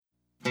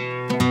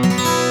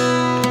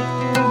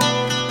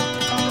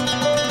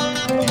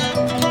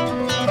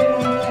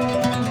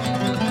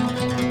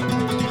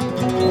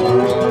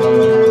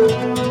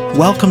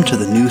Welcome to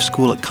the New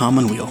School at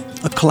Commonweal,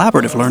 a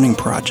collaborative learning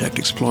project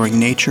exploring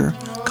nature,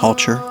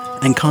 culture,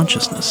 and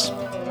consciousness.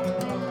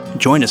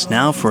 Join us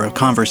now for a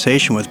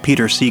conversation with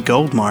Peter C.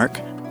 Goldmark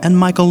and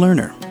Michael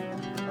Lerner.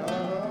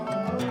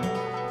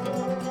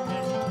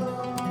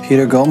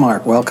 Peter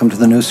Goldmark, welcome to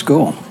the New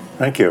School.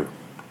 Thank you.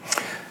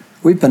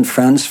 We've been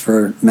friends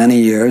for many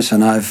years,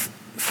 and I've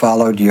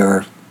followed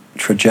your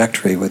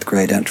trajectory with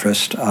great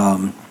interest.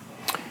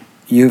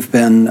 You've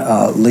been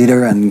a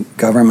leader in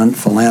government,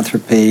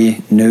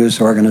 philanthropy,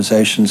 news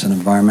organizations, and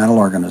environmental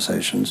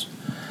organizations.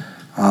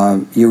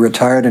 You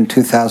retired in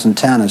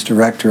 2010 as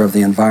director of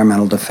the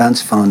Environmental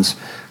Defense Fund's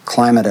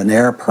Climate and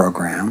Air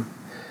Program.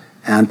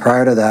 And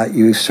prior to that,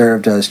 you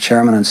served as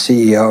chairman and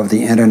CEO of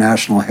the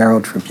International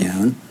Herald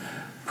Tribune,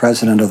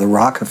 president of the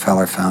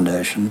Rockefeller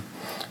Foundation,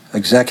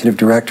 executive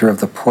director of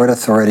the Port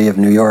Authority of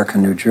New York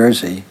and New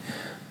Jersey,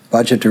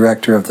 budget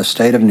director of the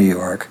state of New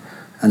York,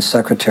 and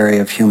Secretary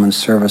of Human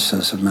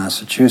Services of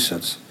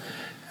Massachusetts.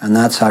 And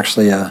that's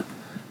actually a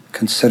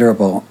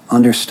considerable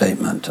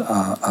understatement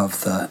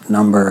of the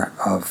number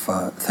of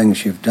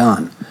things you've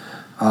done.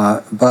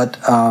 But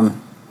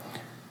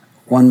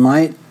one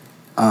might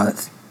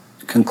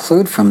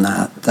conclude from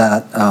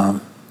that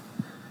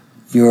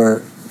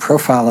your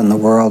profile in the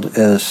world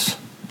is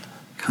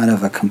kind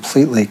of a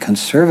completely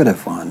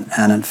conservative one.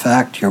 And in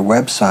fact, your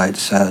website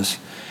says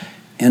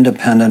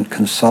independent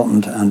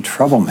consultant and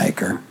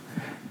troublemaker.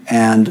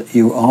 And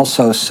you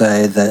also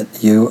say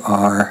that you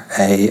are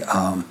a,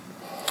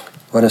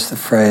 what is the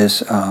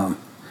phrase?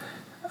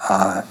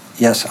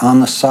 Yes, on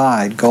the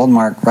side,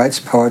 Goldmark writes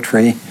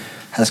poetry,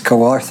 has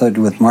co-authored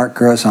with Mark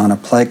Gerzon a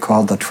play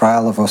called The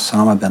Trial of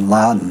Osama bin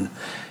Laden,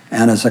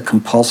 and is a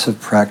compulsive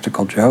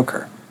practical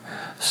joker.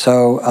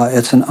 So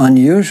it's an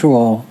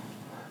unusual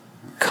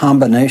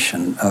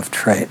combination of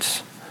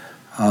traits.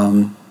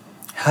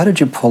 How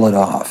did you pull it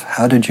off?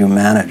 How did you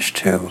manage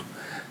to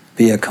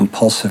be a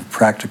compulsive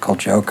practical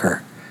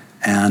joker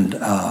and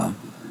an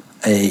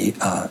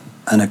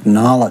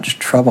acknowledged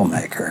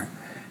troublemaker,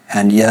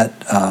 and yet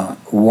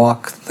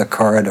walk the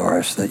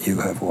corridors that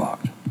you have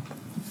walked?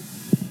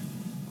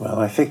 Well,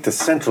 I think the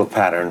central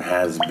pattern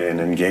has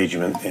been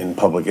engagement in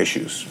public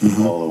issues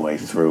all the way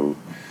through.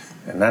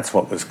 And that's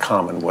what was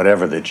common,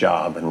 whatever the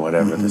job and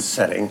whatever the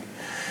setting.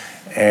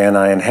 And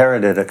I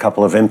inherited a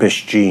couple of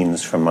impish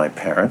genes from my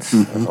parents.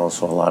 There's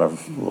also a lot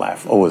of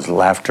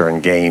laughter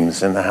and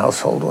games in the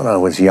household when I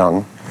was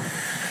young.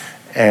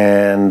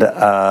 And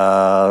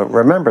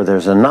remember,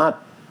 there's a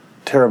not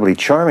terribly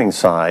charming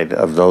side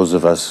of those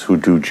of us who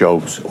do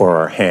jokes or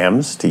are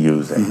hams, to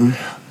use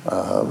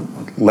a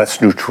less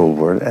neutral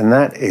word, and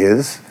that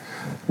is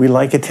we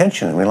like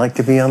attention and we like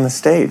to be on the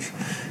stage.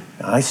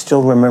 I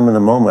still remember the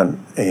moment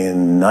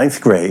in 9th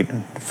grade,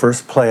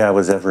 first play I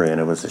was ever in.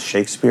 It was a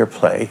Shakespeare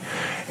play,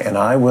 and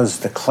I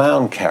was the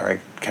clown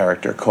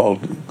character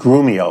called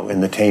Grumio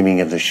in The Taming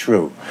of the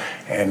Shrew.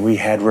 And we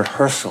had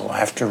rehearsal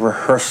after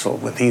rehearsal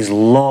with these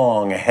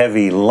long,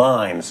 heavy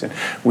lines, and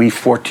we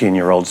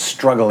 14-year-olds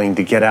struggling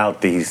to get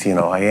out these,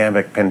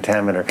 iambic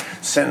pentameter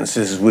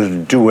sentences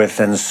with doeth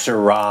and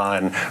sirrah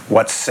and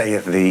what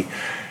saith thee.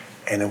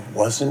 And it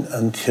wasn't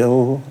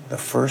until the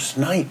first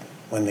night,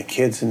 when the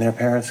kids and their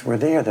parents were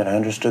there, that I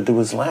understood there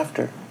was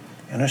laughter.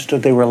 I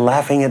understood they were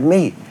laughing at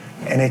me.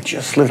 And it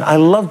just lived. I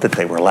loved that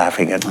they were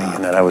laughing at me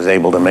and that I was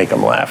able to make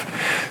them laugh.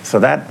 So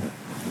that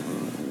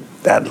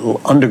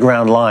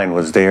underground line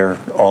was there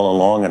all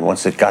along, and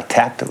once it got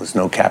tapped, there was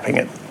no capping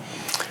it.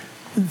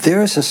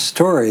 There's a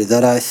story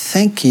that I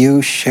think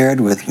you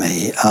shared with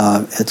me.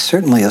 It's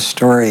certainly a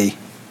story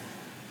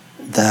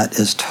that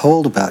is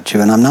told about you,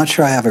 and I'm not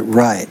sure I have it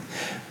right.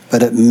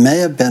 But it may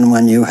have been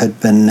when you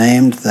had been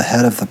named the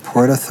head of the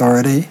Port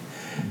Authority,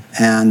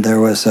 and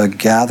there was a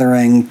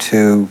gathering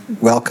to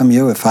welcome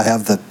you, if I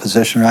have the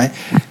position right,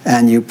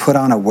 and you put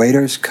on a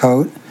waiter's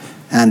coat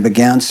and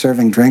began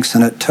serving drinks,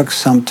 and it took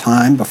some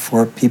time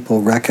before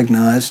people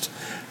recognized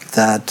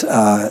that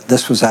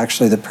this was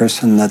actually the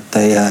person that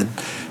they had.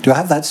 Do I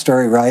have that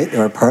story right,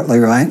 or partly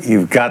right?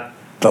 You've got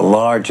the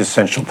large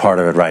essential part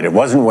of it right. It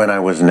wasn't when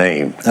I was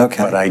named,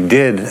 but I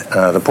did.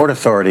 The Port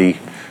Authority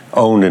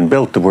owned and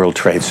built the World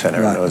Trade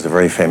Center. Right. It was a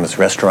very famous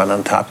restaurant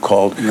on top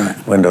called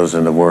Windows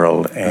in the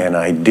World. And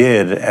I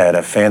did, at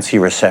a fancy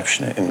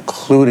reception,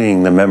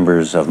 including the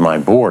members of my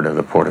board of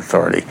the Port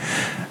Authority,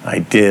 I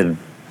did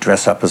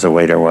dress up as a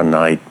waiter one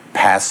night,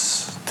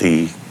 pass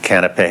the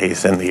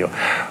canapes and the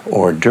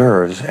hors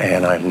d'oeuvres,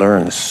 and I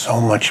learned so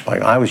much.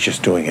 I was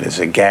just doing it as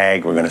a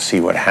gag. We're going to see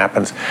what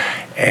happens.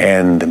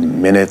 And the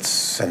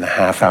minutes and the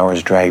half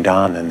hours dragged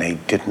on, and they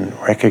didn't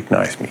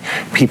recognize me.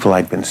 People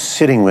I'd been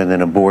sitting with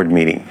in a board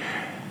meeting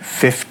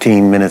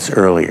 15 minutes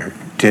earlier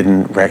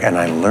didn't and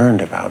I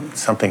learned about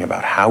something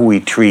about how we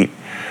treat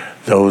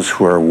those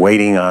who are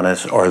waiting on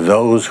us, or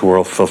those who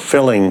are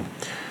fulfilling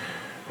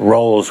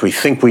roles we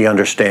think we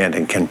understand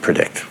and can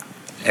predict.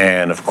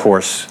 And of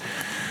course,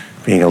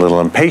 being a little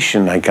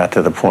impatient, I got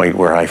to the point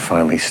where I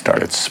finally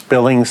started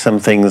spilling some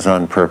things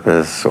on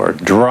purpose or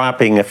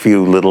dropping a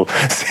few little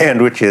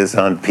sandwiches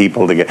on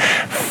people to get.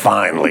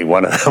 Finally,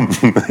 one of them,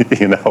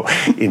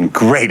 in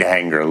great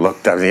anger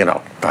looked up,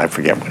 I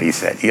forget what he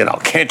said,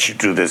 can't you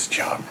do this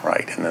job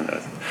right? And then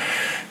a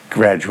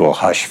gradual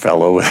hush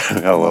fell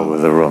over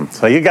the room.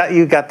 So you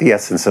got the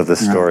essence of the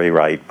story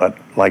right, but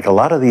like a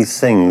lot of these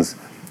things,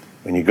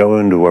 when you go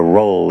into a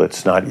role,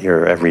 it's not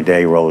your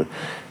everyday role.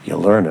 You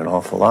learn an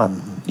awful lot.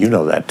 You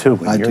know that too.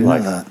 I do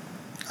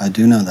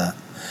know that.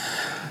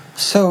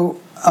 So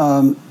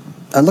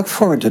I look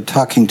forward to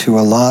talking to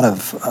a lot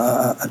of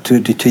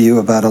to you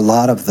about a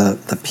lot of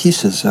the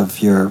pieces of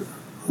your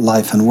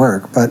life and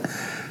work. But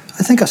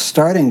I think a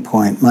starting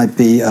point might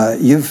be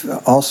you've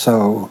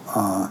also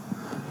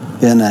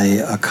been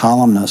a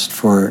columnist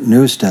for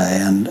Newsday,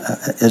 and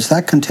is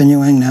that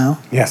continuing now?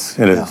 Yes,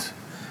 it is.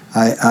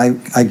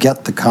 I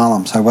get the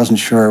columns. I wasn't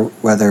sure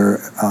whether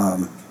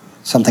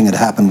something had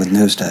happened with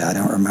Newsday. I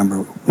don't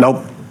remember.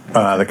 Nope.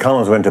 The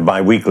columns went to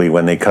bi-weekly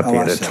when they cut the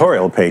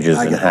editorial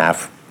pages in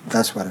half.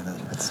 That's what it is.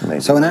 That's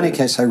amazing. So in any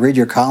case, I read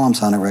your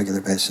columns on a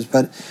regular basis,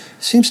 but it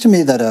seems to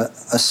me that a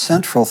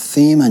central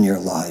theme in your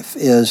life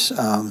is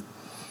a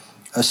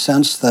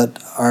sense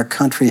that our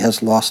country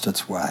has lost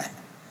its way.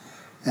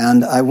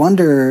 And I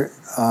wonder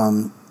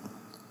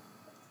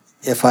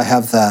if I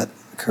have that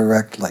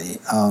correctly.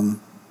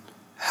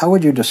 How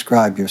would you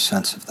describe your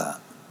sense of that?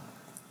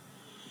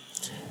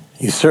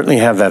 You certainly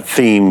have that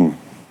theme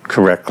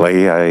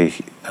correctly. How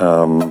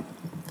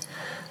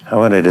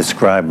would I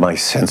describe my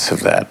sense of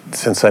that?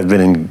 Since I've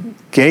been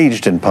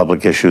engaged in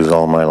public issues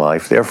all my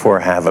life, therefore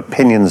have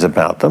opinions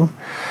about them.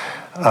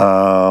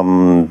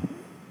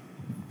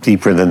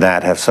 Deeper than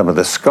that, have some of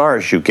the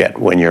scars you get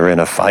when you're in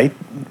a fight.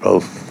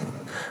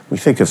 We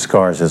think of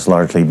scars as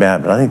largely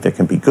bad, but I think there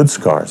can be good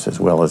scars as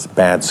well as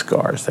bad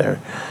scars.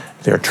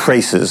 They're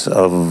traces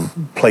of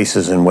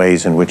places and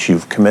ways in which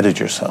you've committed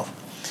yourself.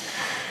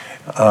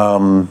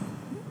 I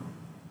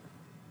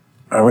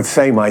would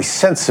say my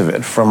sense of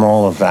it from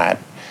all of that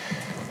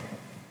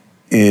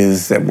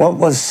is that what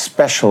was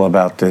special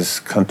about this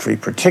country,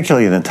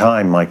 particularly in the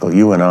time, Michael,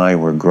 you and I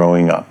were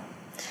growing up,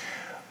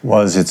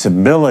 was its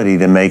ability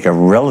to make a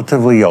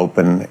relatively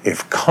open,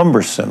 if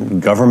cumbersome,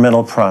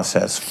 governmental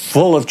process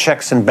full of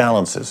checks and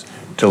balances,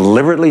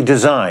 deliberately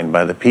designed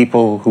by the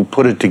people who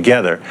put it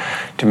together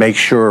to make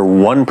sure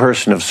one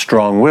person of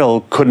strong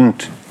will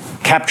couldn't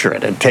capture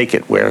it and take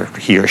it where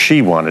he or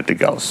she wanted to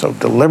go. So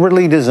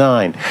deliberately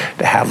designed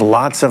to have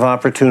lots of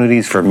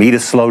opportunities for me to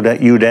slow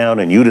you down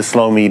and you to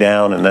slow me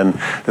down, and then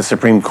the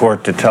Supreme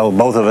Court to tell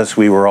both of us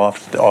we were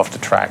off the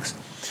tracks.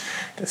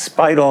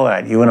 Despite all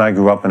that, you and I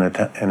grew up in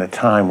a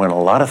time when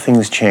a lot of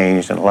things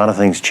changed, and a lot of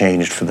things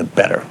changed for the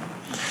better.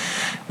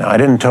 Now, I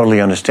didn't totally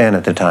understand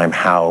at the time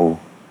how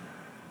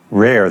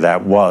rare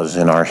that was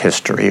in our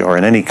history or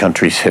in any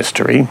country's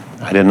history.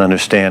 I didn't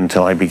understand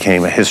until I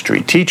became a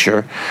history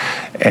teacher,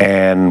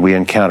 and we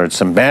encountered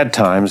some bad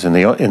times in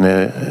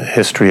the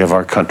history of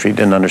our country.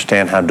 Didn't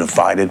understand how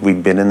divided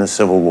we'd been in the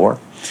Civil War.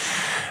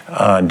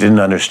 Didn't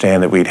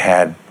understand that we'd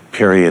had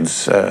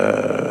periods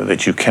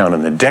that you count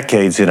in the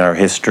decades in our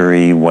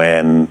history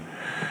when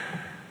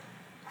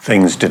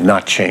things did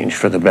not change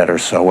for the better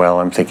so well.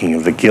 I'm thinking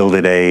of the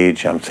Gilded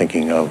Age. I'm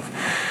thinking of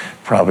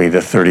probably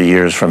the 30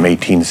 years from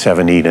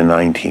 1870 to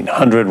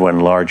 1900, when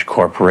large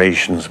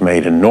corporations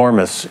made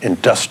enormous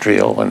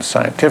industrial and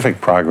scientific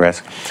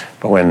progress,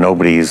 but when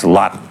nobody's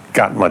lot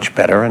got much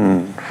better,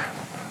 and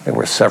there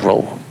were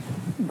several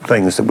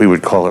things that we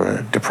would call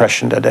a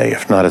depression today,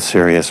 if not a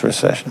serious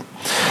recession.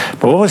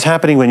 But what was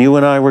happening when you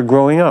and I were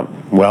growing up?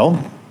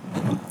 Well,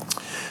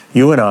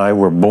 you and I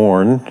were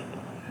born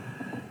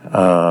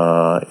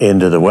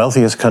into the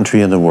wealthiest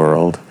country in the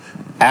world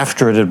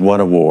after it had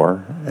won a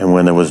war, and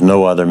when there was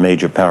no other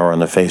major power on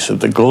the face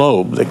of the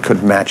globe that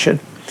could match it.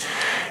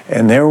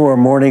 And there were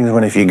mornings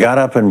when if you got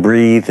up and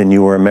breathed and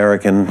you were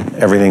American,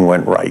 everything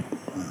went right.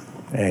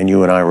 And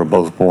you and I were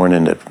both born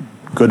into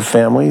good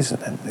families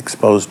and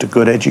exposed to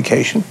good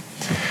education.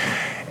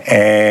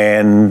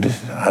 And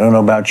I don't know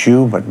about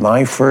you, but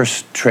my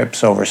first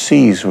trips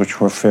overseas, which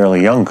were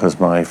fairly young because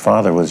my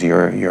father was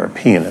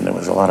European and there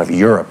was a lot of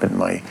Europe in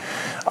my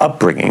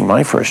upbringing,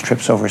 my first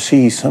trips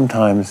overseas,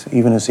 sometimes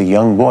even as a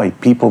young boy,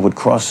 people would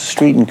cross the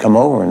street and come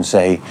over and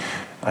say,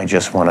 "I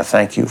just want to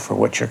thank you for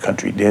what your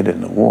country did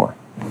in the war."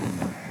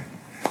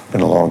 It's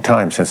been a long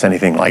time since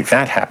anything like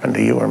that happened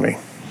to you or me,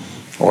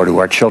 or to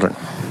our children.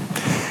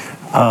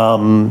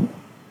 And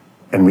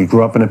we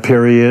grew up in a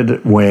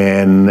period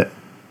when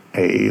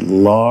a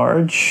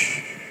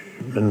large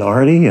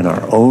minority in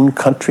our own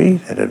country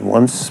that had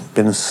once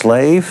been a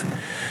slave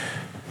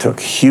took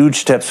huge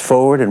steps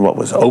forward in what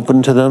was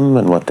open to them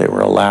and what they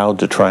were allowed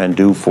to try and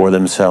do for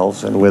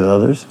themselves and with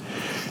others.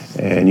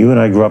 And you and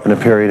I grew up in a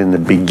period in the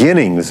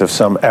beginnings of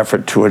some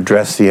effort to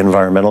address the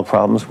environmental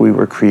problems we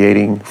were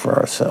creating for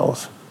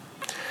ourselves.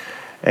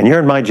 And you're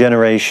in my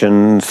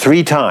generation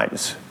 3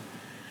 times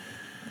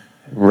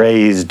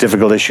raised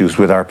difficult issues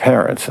with our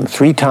parents, and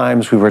 3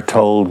 times we were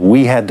told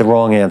we had the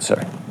wrong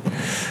answer.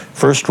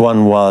 First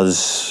one was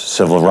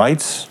civil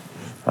rights.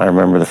 I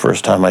remember the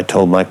first time I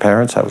told my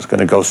parents I was going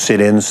to go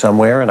sit in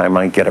somewhere and I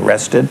might get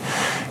arrested.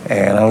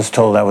 And I was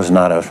told that was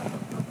not a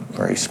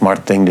very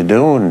smart thing to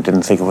do and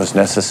didn't think it was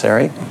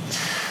necessary.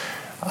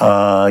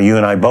 You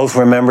and I both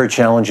remember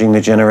challenging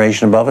the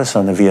generation above us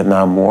on the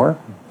Vietnam War,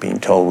 being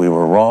told we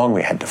were wrong.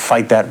 We had to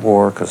fight that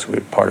war because we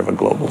were part of a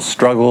global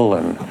struggle,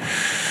 and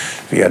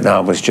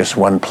Vietnam was just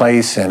one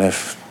place, and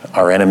if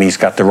our enemies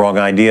got the wrong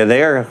idea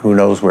there, who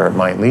knows where it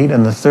might lead.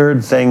 And the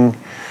third thing,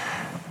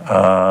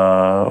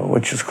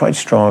 which was quite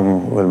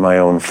strong with my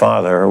own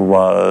father,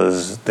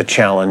 was the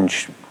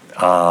challenge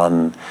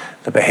on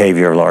the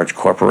behavior of large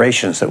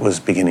corporations that was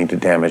beginning to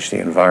damage the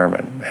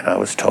environment. And I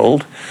was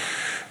told,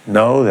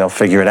 no, they'll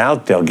figure it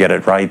out, they'll get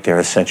it right, they're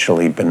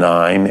essentially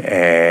benign,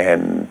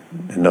 and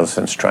in no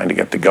sense trying to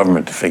get the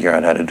government to figure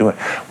out how to do it.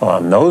 Well,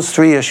 on those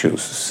three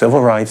issues, civil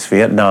rights,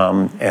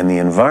 Vietnam, and the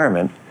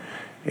environment,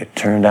 it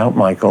turned out,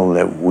 Michael,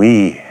 that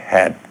we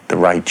had the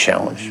right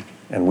challenge,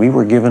 and we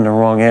were given the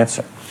wrong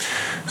answer.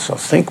 So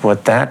think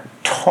what that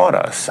taught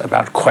us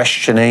about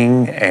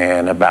questioning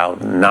and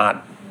about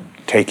not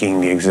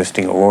taking the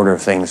existing order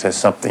of things as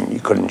something you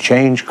couldn't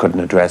change, couldn't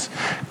address,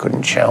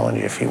 couldn't challenge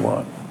if you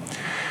want.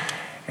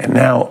 And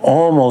now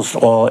almost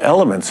all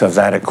elements of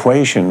that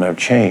equation have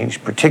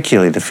changed,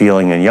 particularly the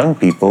feeling in young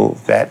people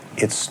that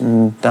it's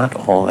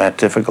not all that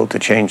difficult to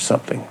change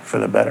something for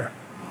the better.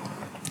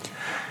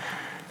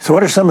 So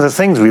what are some of the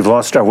things we've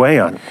lost our way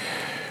on?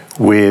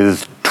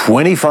 With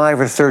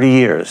 25 or 30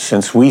 years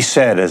since we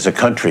said as a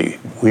country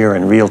we're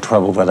in real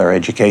trouble with our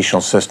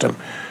educational system,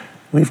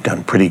 we've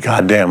done pretty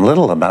goddamn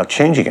little about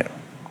changing it.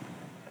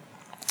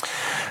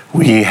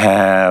 We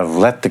have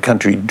let the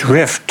country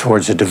drift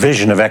towards a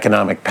division of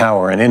economic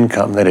power and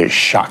income that is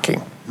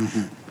shocking.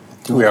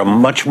 Mm-hmm. We are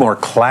much more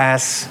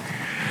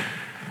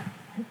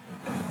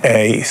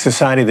a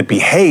society that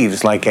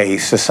behaves like a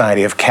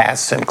society of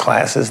castes and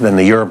classes than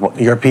the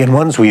European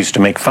ones we used to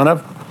make fun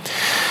of.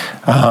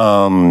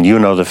 You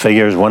know the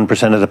figures,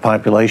 1% of the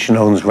population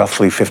owns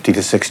roughly 50 to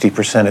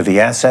 60% of the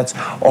assets.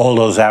 All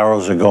those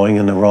arrows are going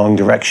in the wrong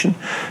direction.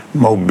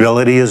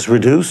 Mobility is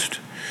reduced.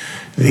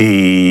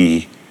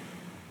 In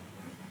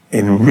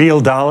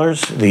real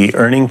dollars, the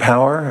earning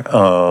power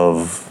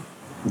of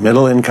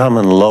middle income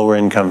and lower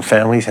income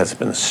families has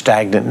been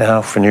stagnant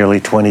now for nearly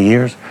 20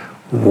 years.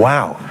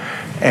 Wow.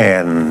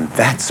 And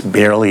that's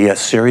barely a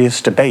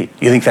serious debate.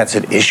 You think that's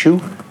an issue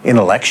in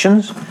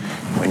elections?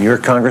 When your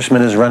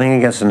congressman is running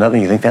against another,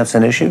 you think that's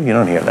an issue? You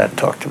don't hear that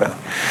talked about.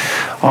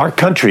 Our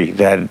country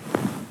that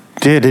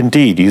did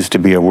indeed used to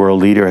be a world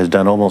leader has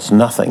done almost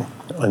nothing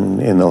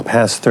in the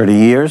past 30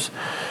 years.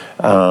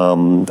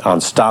 On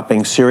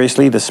stopping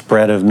seriously the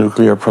spread of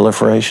nuclear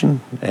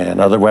proliferation and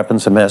other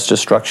weapons of mass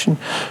destruction.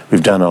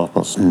 We've done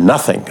almost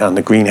nothing on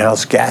the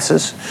greenhouse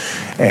gases,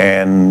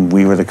 and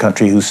we were the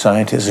country whose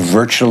scientists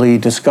virtually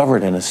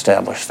discovered and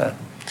established that.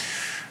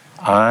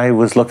 I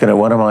was looking at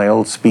one of my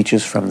old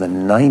speeches from the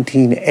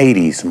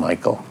 1980s,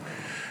 Michael.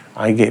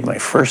 I gave my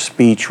first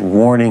speech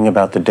warning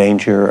about the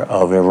danger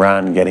of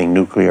Iran getting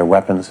nuclear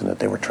weapons and that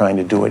they were trying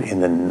to do it in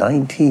the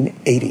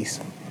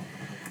 1980s.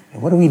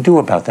 And what do we do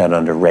about that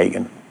under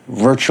Reagan?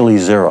 Virtually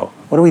zero.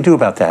 What do we do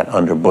about that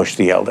under Bush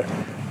the Elder?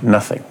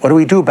 Nothing. What do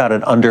we do about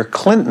it under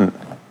Clinton?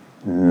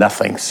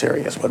 Nothing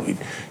serious.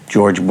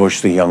 George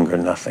Bush the Younger?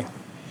 Nothing.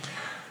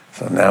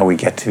 So now we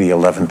get to the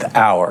 11th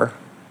hour,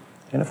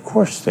 and of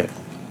course they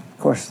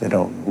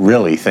don't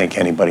really think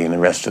anybody in the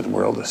rest of the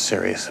world is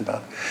serious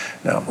about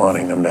not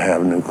wanting them to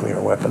have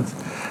nuclear weapons.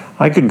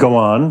 I could go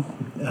on.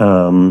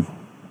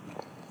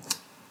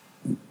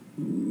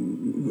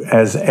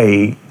 As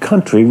a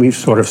country, we've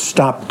sort of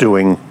stopped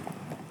doing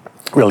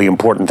really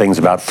important things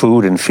about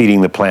food and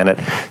feeding the planet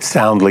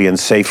soundly and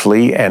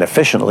safely and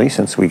efficiently,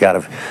 since we got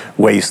to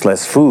waste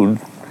less food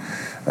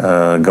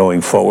going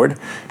forward,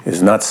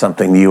 is not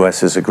something the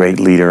U.S. is a great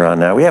leader on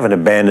now. We haven't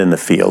abandoned the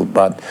field,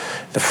 but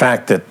the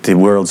fact that the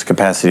world's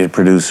capacity to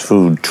produce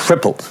food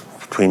tripled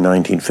between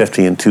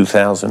 1950 and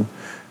 2000,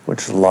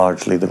 which is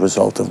largely the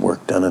result of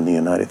work done in the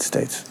United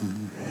States.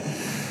 Mm-hmm.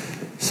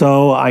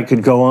 So I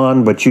could go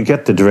on, but you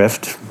get the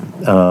drift.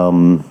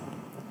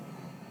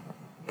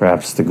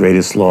 Perhaps the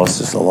greatest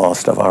loss is the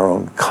loss of our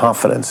own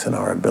confidence in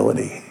our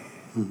ability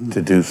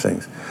to do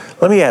things.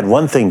 Let me add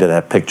one thing to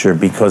that picture,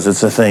 because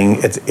it's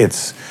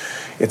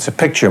a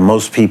picture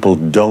most people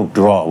don't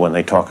draw when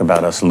they talk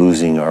about us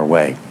losing our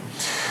way.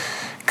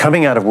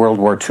 Coming out of World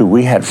War II,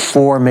 we had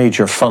 4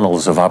 major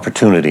funnels of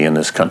opportunity in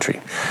this country.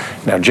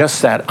 Now,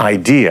 just that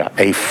idea,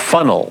 a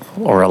funnel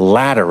or a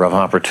ladder of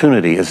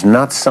opportunity, is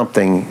not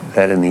something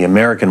that in the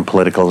American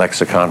political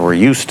lexicon we're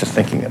used to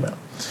thinking about.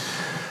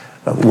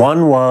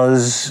 One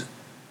was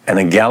an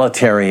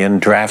egalitarian,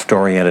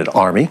 draft-oriented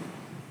army,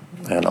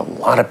 and a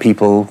lot of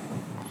people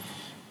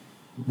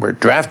were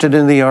drafted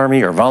in the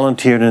Army or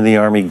volunteered in the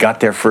Army,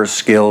 got their first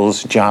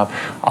skills, job.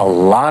 A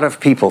lot of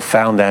people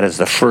found that as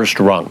the first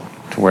rung.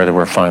 to where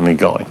we're finally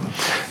going.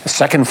 The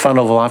second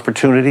funnel of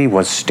opportunity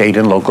was state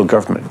and local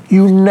government.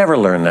 You never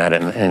learn that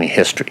in any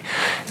history.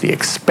 The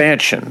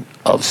expansion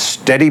of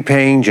steady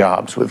paying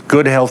jobs with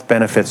good health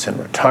benefits and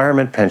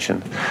retirement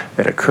pensions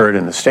that occurred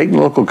in the state and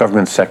local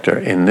government sector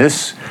in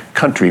this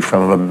country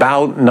from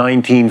about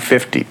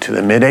 1950 to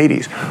the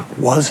mid-80s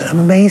was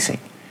amazing.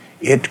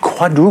 It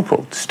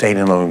quadrupled state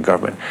and local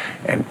government,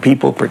 and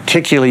people,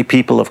 particularly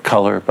people of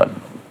color, but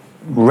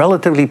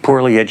relatively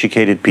poorly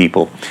educated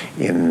people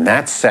in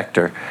that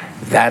sector,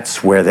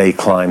 that's where they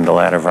climbed the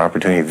ladder of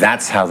opportunity.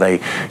 That's how they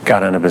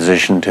got in a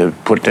position to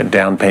put the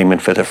down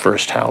payment for their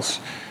first house.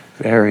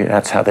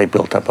 That's how they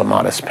built up a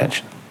modest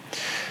pension.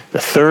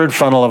 The third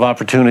funnel of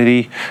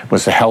opportunity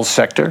was the health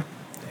sector,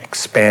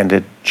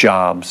 expanded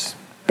jobs,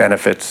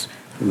 benefits,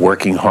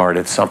 working hard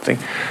at something.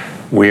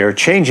 We're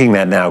changing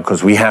that now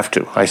because we have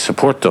to. I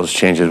support those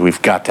changes.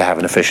 We've got to have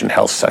an efficient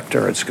health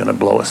sector. It's going to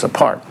blow us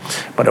apart.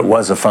 But it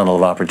was a funnel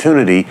of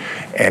opportunity,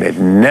 and it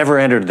never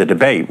entered the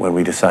debate when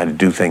we decided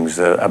to do things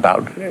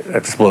about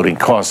exploding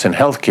costs in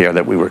healthcare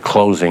that we were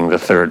closing the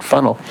third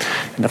funnel.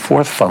 And the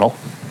fourth funnel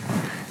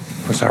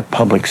was our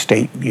public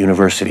state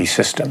university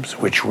systems,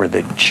 which were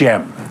the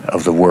gem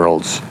of the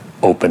world's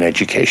open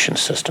education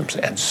systems.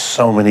 And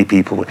so many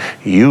people,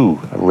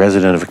 you, a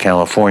resident of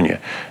California,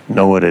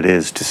 know what it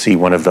is to see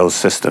one of those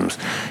systems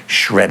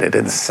shredded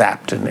and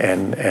sapped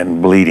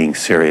and bleeding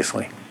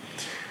seriously.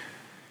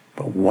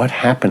 But what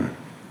happened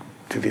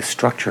to the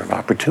structure of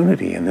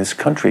opportunity in this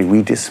country?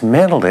 We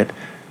dismantled it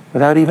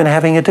without even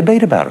having a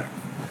debate about it.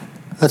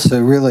 That's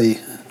a really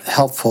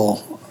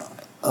helpful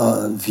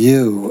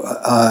view.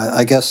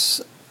 I guess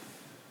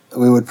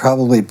we would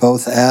probably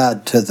both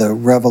add to the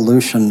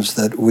revolutions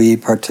that we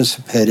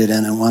participated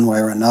in one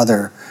way or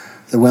another.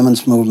 The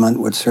women's movement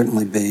would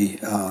certainly be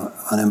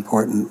an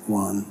important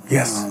one.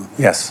 Yes,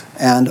 yes.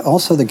 And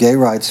also the gay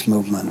rights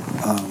movement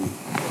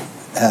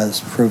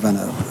has proven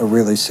a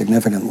really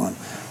significant one.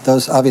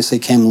 Those obviously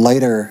came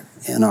later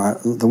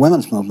the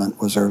women's movement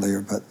was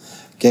earlier, but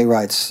gay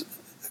rights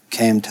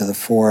came to the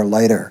fore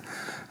later.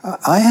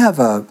 I have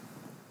a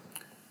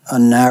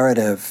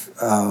narrative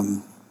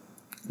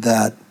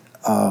that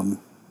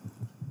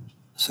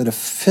sort of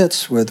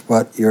fits with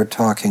what you're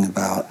talking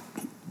about,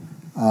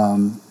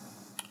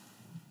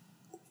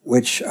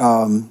 which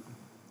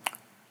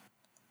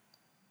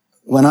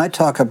when I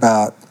talk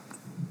about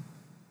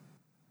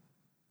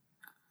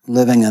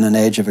living in an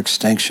age of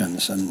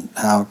extinctions and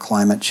how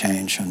climate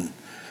change and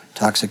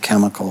toxic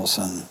chemicals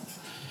and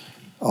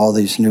all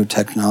these new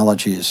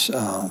technologies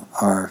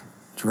are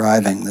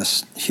driving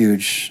this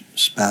huge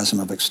spasm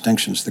of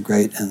extinctions, the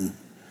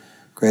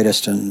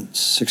greatest in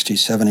 60,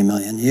 70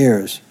 million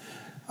years.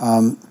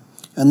 And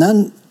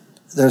then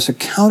there's a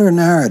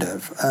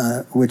counter-narrative,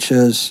 which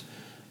is,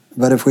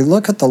 but if we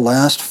look at the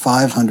last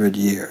 500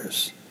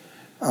 years,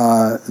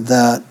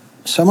 that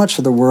so much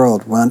of the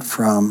world went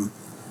from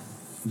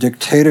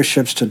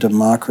dictatorships to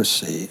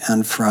democracy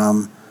and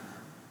from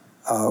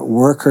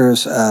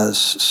workers as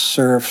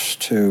serfs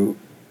to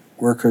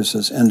workers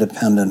as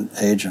independent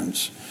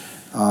agents.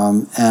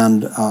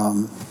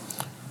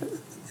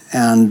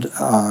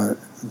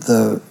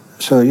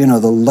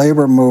 The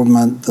labor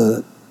movement,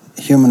 the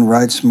human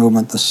rights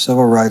movement, the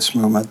civil rights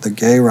movement, the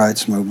gay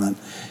rights movement,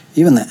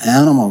 even the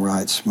animal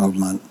rights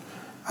movement,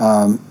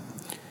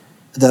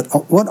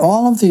 that what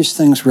all of these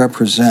things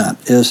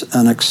represent is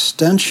an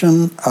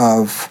extension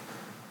of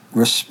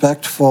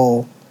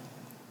respectful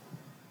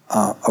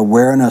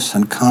awareness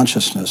and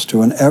consciousness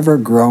to an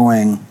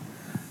ever-growing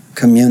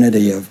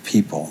community of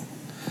people.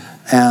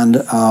 And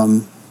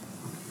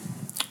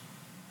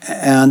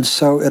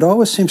so it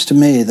always seems to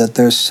me that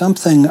there's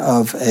something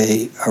of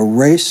a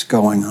race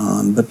going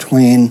on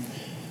between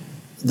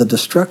the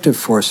destructive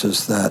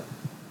forces that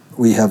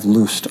we have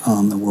loosed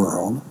on the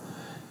world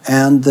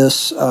and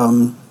this,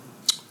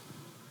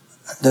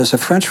 there's a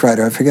French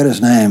writer, I forget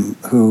his name,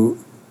 who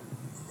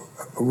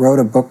wrote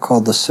a book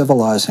called The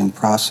Civilizing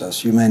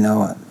Process. You may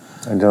know it.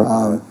 I don't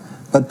know it.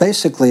 But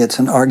basically it's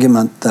an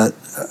argument that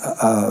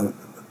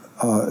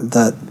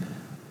that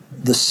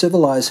the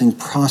civilizing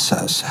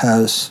process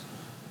has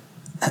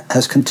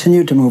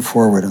continued to move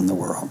forward in the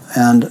world.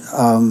 And,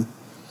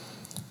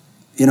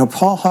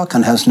 Paul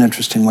Hawken has an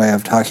interesting way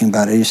of talking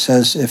about it. He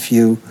says, if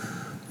you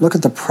look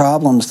at the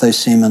problems, they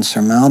seem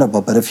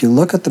insurmountable, but if you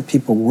look at the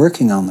people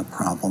working on the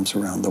problems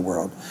around the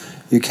world,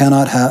 you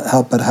cannot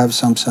help but have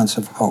some sense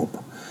of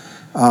hope.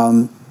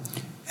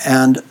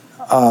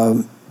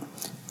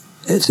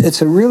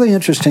 It's a really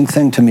interesting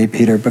thing to me,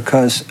 Peter,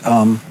 because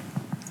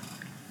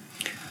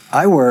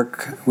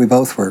we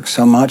both work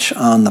so much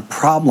on the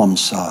problem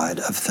side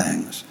of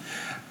things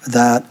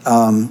that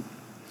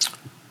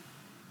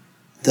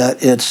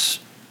it's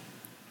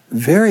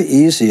very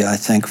easy, I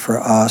think, for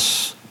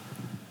us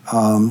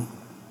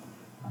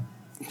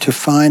to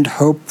find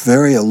hope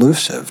very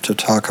elusive to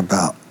talk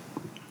about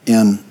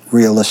in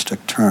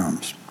realistic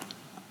terms.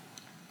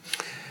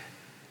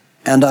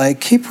 And I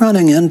keep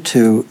running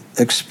into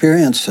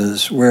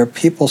experiences where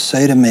people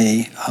say to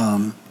me,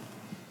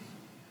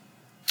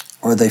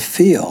 or they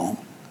feel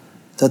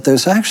that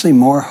there's actually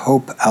more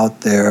hope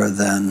out there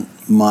than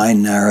my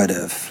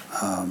narrative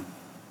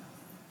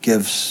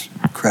gives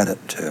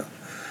credit to.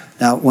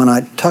 Now, when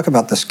I talk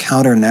about this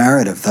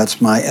counter-narrative,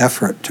 that's my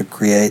effort to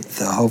create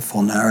the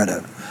hopeful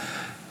narrative.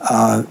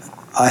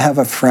 I have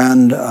a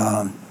friend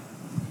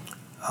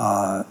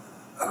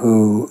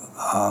who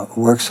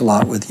works a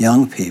lot with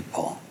young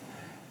people,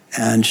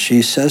 and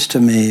she says to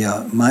me,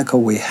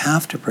 Michael, we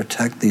have to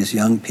protect these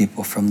young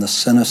people from the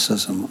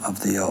cynicism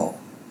of the old.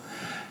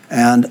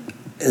 And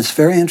it's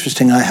very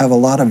interesting. I have a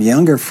lot of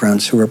younger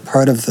friends who are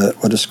part of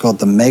what is called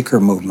the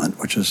maker movement,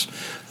 which is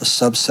a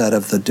subset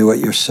of the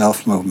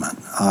do-it-yourself movement,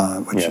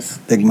 which is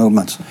big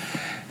movements.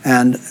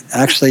 And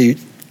actually,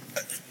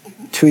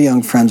 two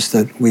young friends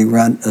that we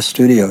rent a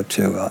studio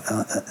to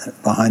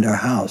behind our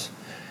house.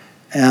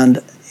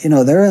 And,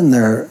 they're in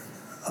their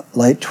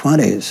late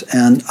 20s.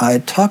 And I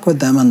talk with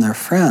them and their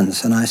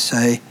friends, and I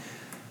say,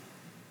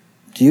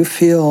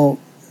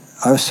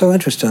 I was so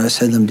interested. I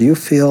said to them, do you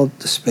feel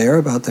despair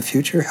about the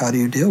future? How do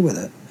you deal with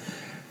it?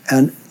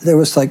 And there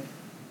was like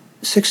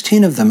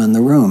 16 of them in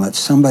the room at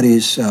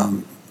somebody's,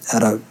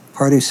 at a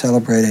party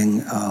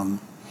celebrating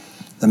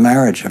the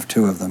marriage of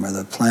two of them, or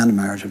the planned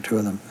marriage of two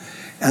of them.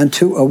 And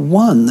to a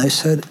one, they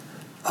said,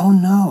 oh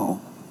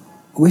no,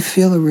 we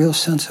feel a real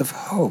sense of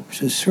hope.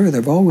 She said, sure,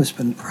 there have always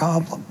been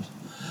problems.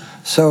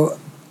 So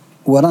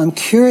what I'm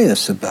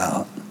curious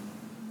about,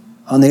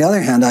 on the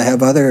other hand, I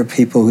have other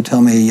people who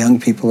tell me young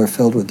people are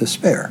filled with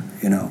despair,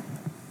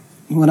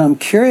 What I'm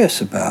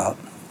curious about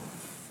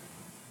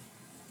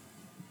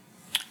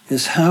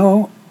is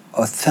how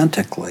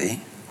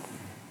authentically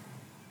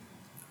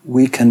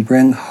we can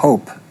bring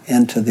hope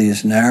into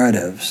these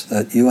narratives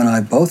that you and I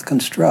both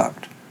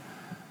construct,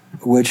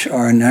 which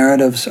are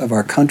narratives of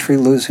our country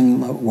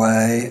losing the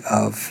way,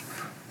 of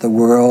the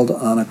world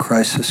on a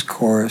crisis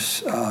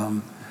course.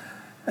 And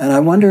I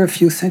wonder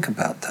if you think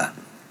about that.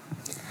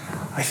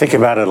 I think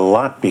about it a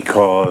lot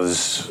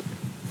because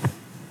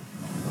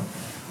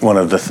one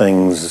of the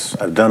things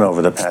I've done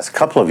over the past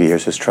couple of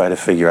years is try to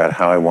figure out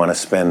how I want to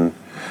spend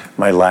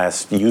my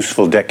last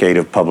useful decade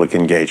of public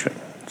engagement.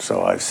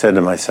 So I've said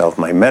to myself,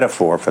 my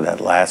metaphor for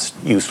that last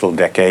useful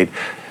decade's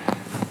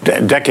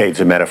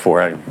a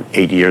metaphor,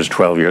 8 years,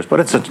 12 years, but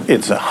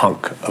it's a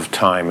hunk of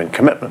time and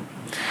commitment.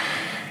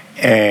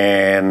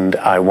 And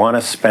I want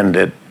to spend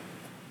it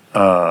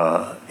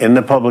in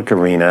the public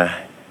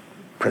arena,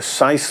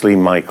 precisely,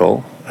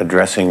 Michael,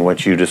 addressing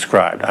what you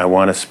described. I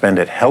want to spend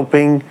it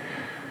helping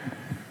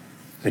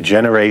the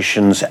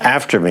generations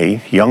after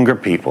me, younger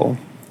people,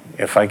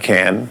 if I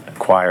can,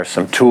 acquire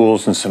some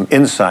tools and some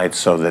insights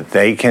so that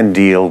they can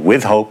deal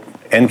with hope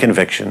and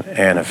conviction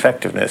and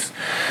effectiveness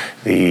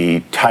the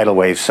tidal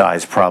wave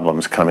size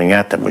problems coming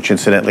at them, which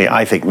incidentally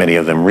I think many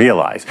of them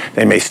realize.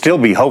 They may still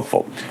be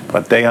hopeful,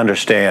 but they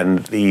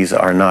understand these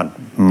are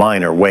not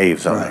minor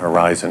waves on the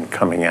horizon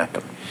coming at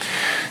them.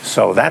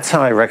 So that's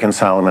how I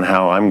reconcile them and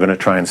how I'm going to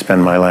try and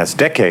spend my last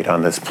decade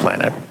on this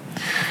planet.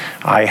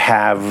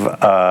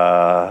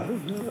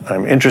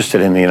 I'm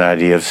interested in the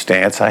idea of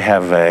stance. I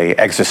have an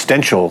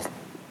existential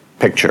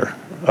picture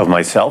of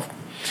myself,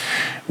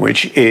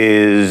 which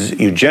is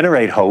you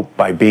generate hope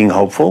by being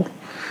hopeful.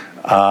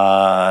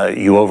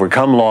 You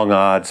overcome long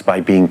odds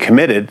by being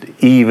committed,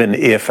 even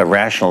if a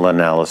rational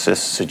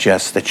analysis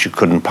suggests that you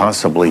couldn't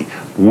possibly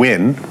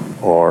win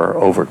or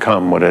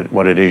overcome what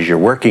it is you're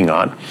working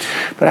on.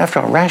 But after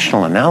all,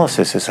 rational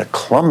analysis is a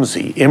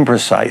clumsy,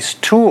 imprecise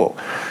tool.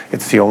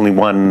 It's the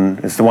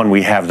one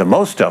we have the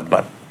most of,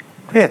 but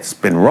it's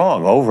been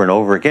wrong over and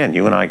over again.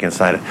 You and I can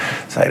cite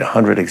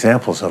 100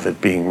 examples of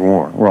it being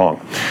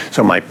wrong.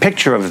 So my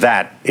picture of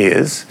that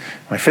is,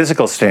 my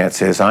physical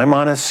stance is, I'm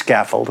on a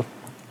scaffold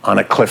on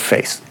a cliff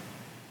face.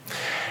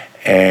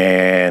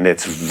 And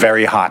it's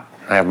very hot.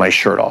 I have my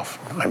shirt off.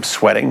 I'm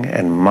sweating.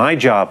 And my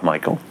job,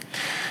 Michael,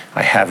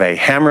 I have a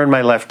hammer in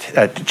my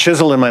a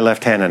chisel in my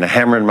left hand and a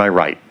hammer in my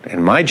right.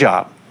 And my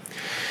job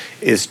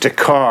is to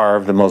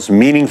carve the most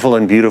meaningful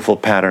and beautiful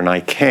pattern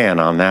I can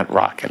on that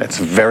rock. And it's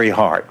very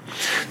hard.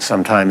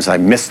 Sometimes I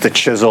miss the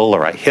chisel,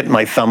 or I hit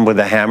my thumb with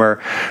the hammer,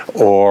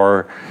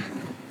 or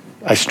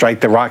I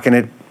strike the rock and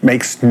it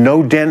makes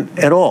no dent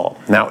at all.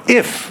 Now,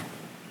 if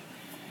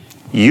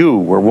you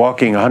were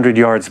walking 100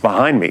 yards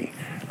behind me,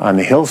 on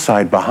the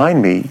hillside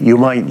behind me, you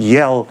might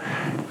yell,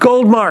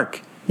 "Goldmark,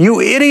 you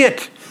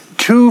idiot!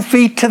 2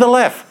 feet to the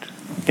left."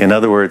 In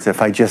other words,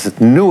 if I just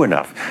knew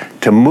enough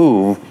to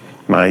move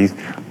my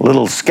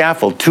little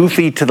scaffold 2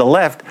 feet to the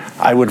left,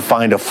 I would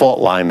find a fault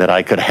line that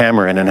I could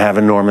hammer in and have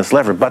enormous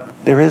leverage.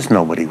 But there is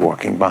nobody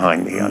walking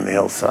behind me on the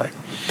hillside.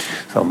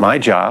 So my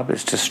job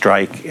is to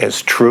strike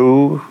as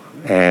true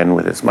and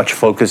with as much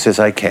focus as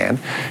I can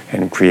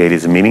and create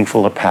as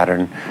meaningful a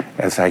pattern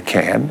as I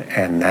can,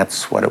 and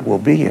that's what it will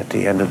be at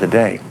the end of the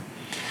day.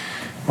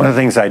 One of the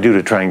things I do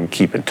to try and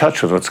keep in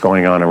touch with what's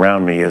going on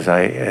around me is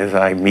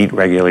I meet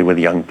regularly with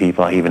young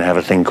people. I even have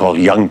a thing called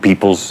Young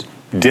People's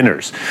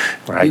Dinners,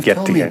 where I get together.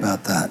 You've told me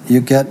about that. You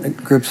get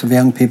groups of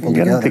young people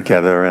together. Get them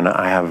together, and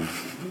I have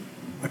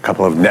a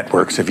couple of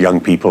networks of young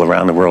people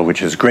around the world,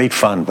 which is great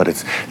fun, but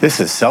this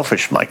is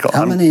selfish, Michael.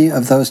 How many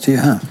of those do you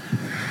have?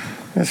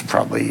 There's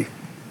probably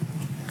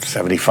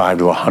 75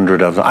 to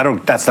 100 of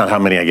them. That's not how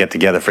many I get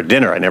together for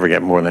dinner. I never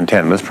get more than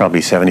 10. There's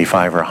probably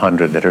 75 or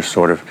 100 that are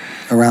sort of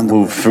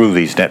move through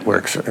these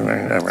networks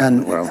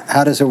around the world.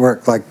 How does it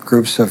work? Like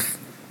groups of...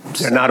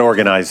 They're not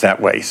organized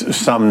that way.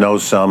 Some know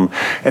some,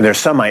 and there's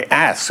some I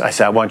ask. I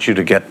say, I want you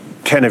to get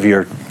 10 of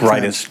your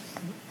brightest,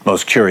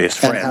 most curious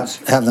friends.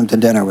 And have them to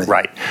dinner with you.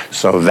 Right.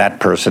 So that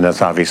person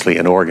is obviously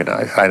an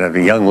organizer. I had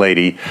a young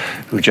lady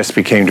who just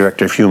became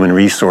director of human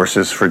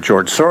resources for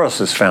George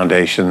Soros'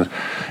 foundation.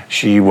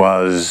 She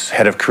was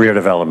head of career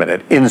development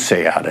at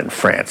INSEAD in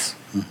France.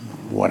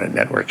 Mm-hmm. What a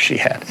network she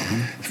had.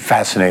 Mm-hmm.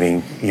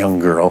 Fascinating young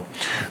girl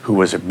who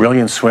was a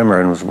brilliant swimmer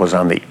and was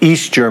on the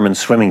East German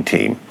swimming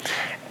team.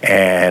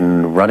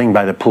 And running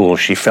by the pool,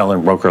 she fell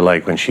and broke her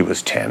leg when she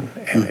was 10,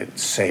 and it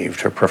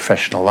saved her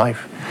professional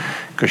life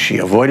because she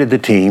avoided the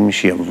team,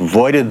 she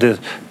avoided the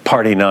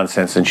party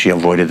nonsense, and she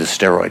avoided the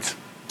steroids.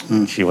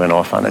 She went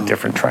off on a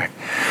different track.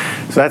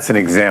 So that's an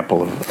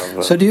example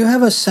of So do you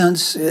have a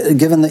sense,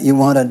 given that you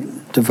want to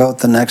devote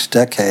the next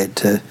decade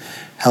to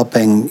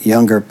helping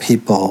younger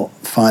people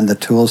find the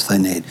tools they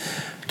need,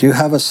 do you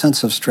have a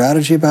sense of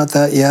strategy about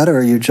that yet, or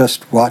are you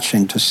just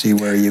watching to see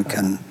where you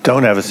can...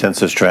 Don't have a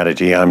sense of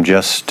strategy. I'm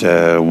just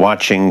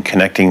watching,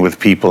 connecting with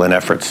people in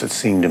efforts that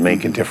seem to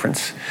make a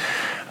difference.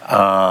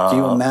 Do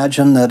you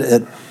imagine that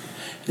it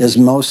is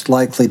most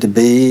likely to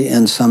be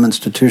in some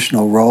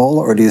institutional role,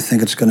 or do you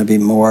think it's going to be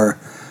more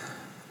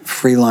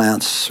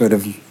freelance, sort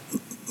of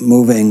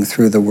moving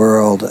through the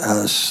world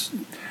as...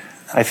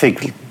 I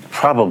think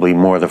probably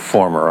more the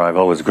former. I've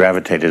always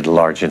gravitated to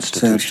large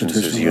institutions,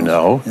 as you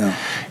know. Yeah.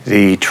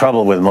 The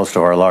trouble with most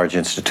of our large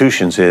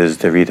institutions is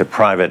they're either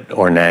private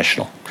or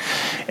national.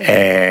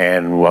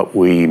 And what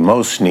we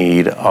most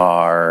need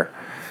are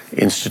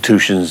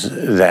institutions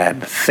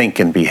that think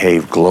and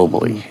behave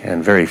globally,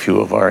 and very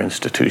few of our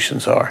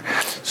institutions are.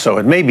 So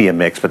it may be a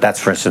mix, but that's,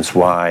 for instance,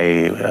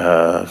 why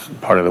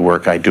part of the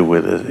work I do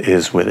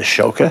is with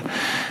Ashoka.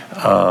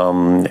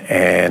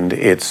 And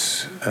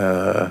it's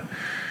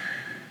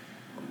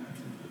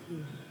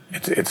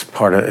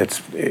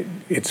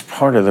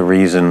part of the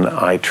reason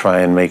I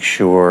try and make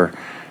sure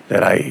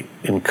that I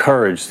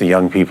encourage the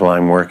young people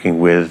I'm working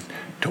with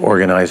to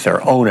organize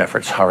their own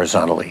efforts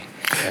horizontally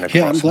and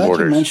across I'm glad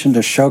borders. you mentioned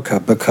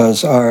Ashoka,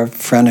 because our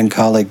friend and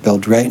colleague Bill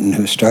Drayton,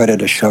 who started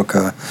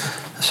Ashoka,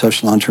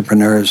 Social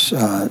Entrepreneurs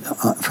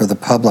for the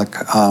Public,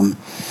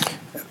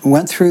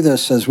 went through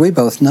this, as we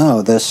both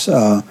know, this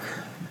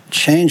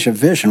change of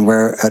vision,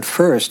 where at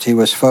first he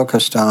was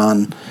focused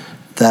on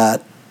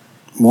that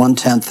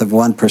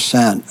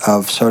 0.1%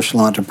 of social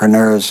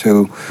entrepreneurs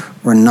who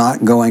were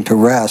not going to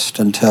rest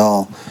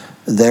until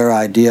their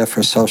idea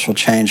for social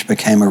change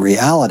became a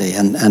reality,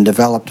 and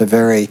developed a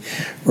very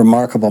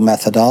remarkable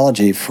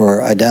methodology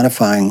for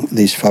identifying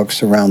these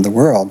folks around the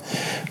world.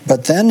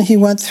 But then he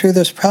went through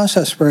this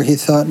process where he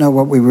thought, no,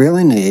 what we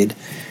really need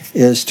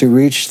is to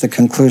reach the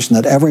conclusion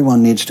that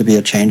everyone needs to be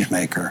a change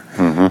maker.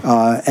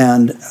 Mm-hmm.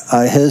 And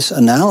his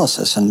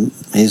analysis, and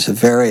he's a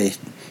very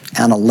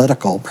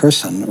analytical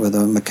person with a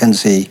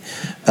McKinsey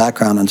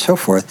background and so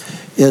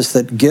forth, is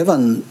that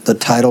given the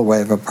tidal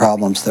wave of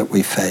problems that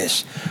we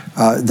face,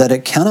 that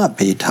it cannot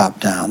be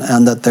top-down,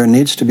 and that there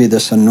needs to be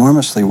this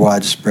enormously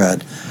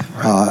widespread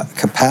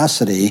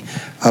capacity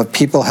of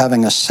people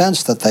having a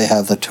sense that they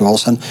have the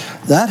tools. And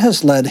that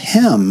has led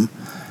him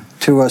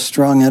to a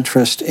strong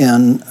interest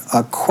in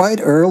a quite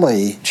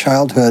early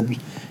childhood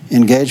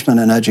engagement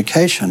in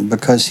education,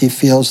 because he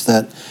feels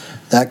that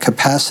that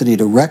capacity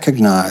to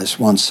recognize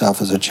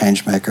oneself as a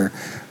change maker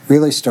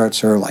really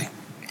starts early.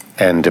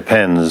 And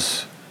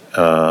depends,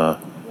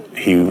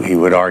 he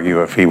would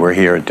argue if he were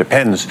here, it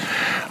depends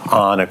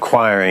on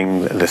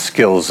acquiring the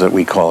skills that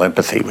we call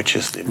empathy, which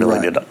is the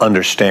ability to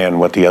understand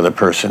what the other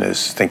person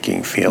is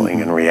thinking, feeling,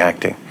 and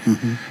reacting.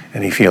 Mm-hmm.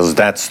 And he feels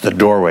that's the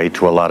doorway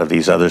to a lot of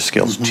these other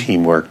skills,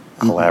 teamwork,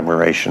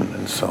 collaboration,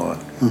 and so on.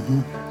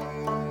 Mm-hmm.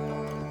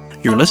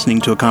 You're listening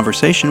to a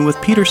conversation with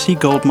Peter C.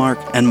 Goldmark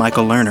and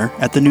Michael Lerner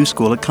at the New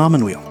School at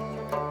Commonweal.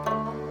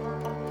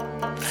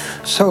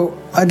 So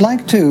I'd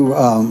like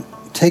to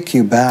take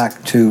you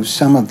back to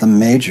some of the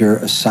major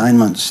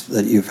assignments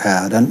that you've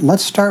had. And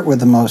let's start with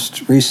the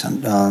most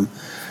recent,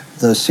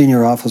 the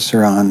senior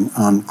officer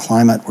on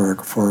climate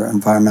work for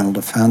Environmental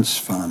Defense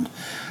Fund.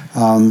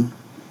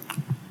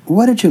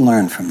 What did you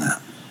learn from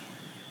that?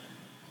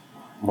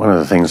 One of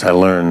the things I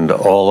learned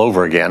all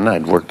over again,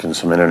 I'd worked in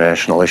some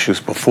international issues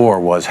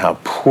before, was how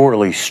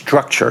poorly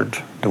structured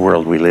the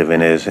world we live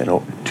in is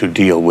to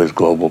deal with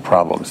global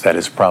problems. That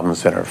is,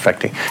 problems that are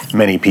affecting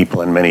many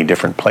people in many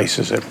different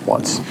places at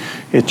once.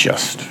 It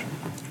just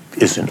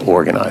isn't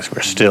organized.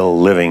 We're still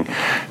living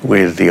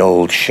with the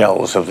old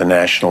shells of the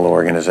national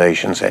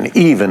organizations, and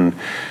even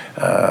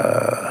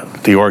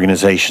the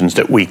organizations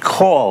that we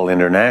call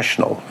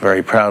international,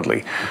 very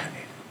proudly,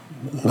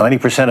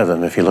 90% of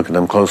them, if you look at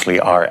them closely,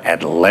 are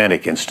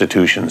Atlantic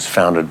institutions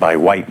founded by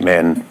white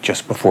men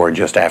just before or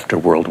just after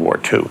World War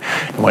II.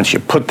 And once you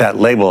put that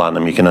label on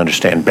them, you can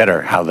understand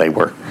better how they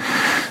work.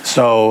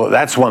 So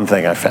that's one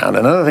thing I found.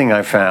 Another thing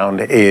I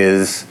found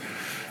is,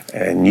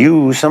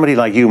 and somebody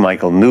like you,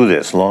 Michael, knew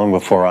this long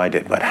before I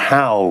did, but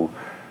how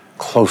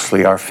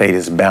closely our fate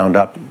is bound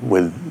up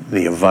with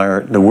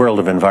the world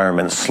of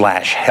environment /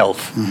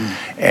 health,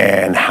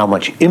 and how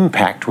much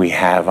impact we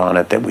have on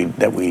it that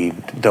we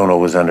don't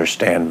always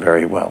understand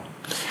very well.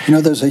 You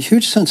know, there's a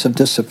huge sense of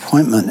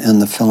disappointment in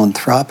the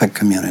philanthropic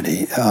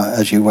community,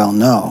 as you well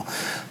know,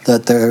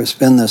 that there's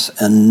been this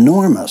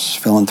enormous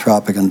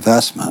philanthropic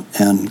investment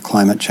in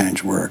climate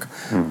change work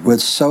with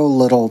so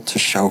little to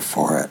show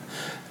for it.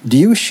 Do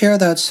you share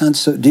that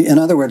sense of, in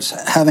other words,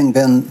 having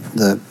been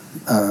the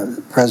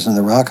president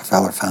of the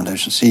Rockefeller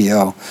Foundation,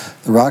 CEO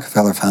of the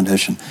Rockefeller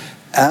Foundation,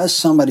 as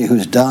somebody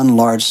who's done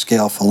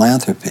large-scale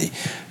philanthropy,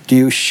 do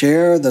you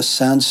share the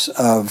sense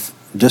of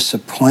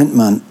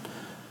disappointment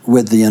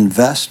with the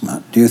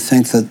investment? Do you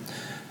think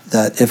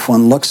that if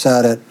one looks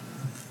at it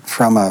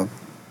from a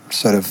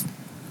sort of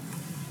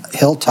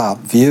hilltop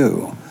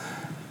view,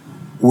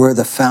 were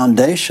the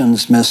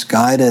foundations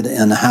misguided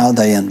in how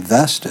they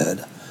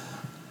invested?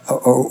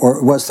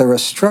 Or was there a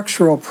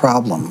structural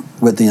problem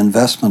with the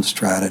investment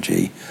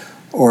strategy,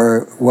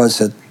 or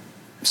was it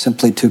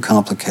simply too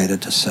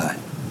complicated to say?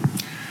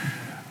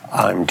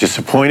 I'm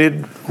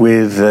disappointed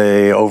with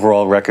the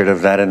overall record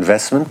of that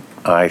investment.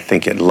 I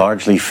think it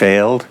largely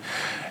failed,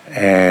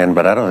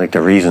 but I don't think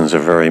the reasons are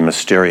very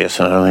mysterious,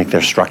 and I don't think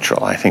they're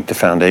structural. I think the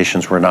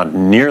foundations were not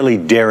nearly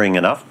daring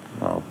enough.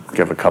 I'll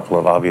give a couple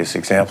of obvious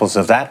examples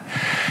of that.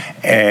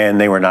 And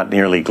they were not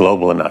nearly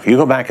global enough. You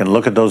go back and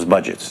look at those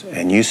budgets,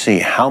 and you see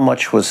how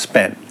much was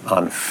spent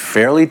on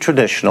fairly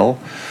traditional,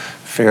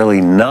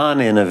 fairly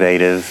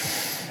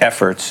non-innovative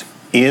efforts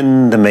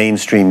in the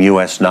mainstream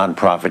U.S.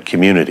 nonprofit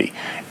community.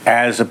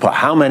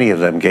 How many of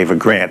them gave a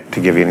grant,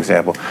 to give you an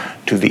example,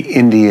 to the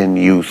Indian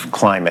Youth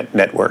Climate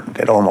Network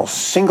that almost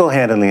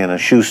single-handedly in a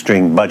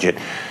shoestring budget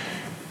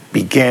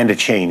began to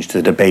change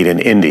the debate in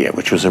India,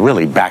 which was a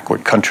really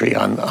backward country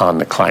on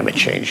the climate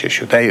change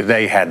issue.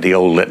 They had the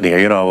old litany,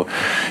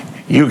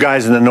 you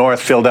guys in the north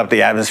filled up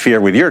the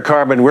atmosphere with your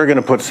carbon, we're going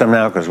to put some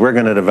out because we're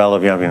going to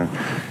develop.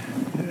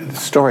 The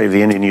story of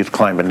the Indian Youth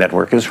Climate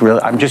Network is real.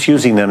 I'm just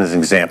using them as an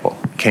example.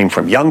 It came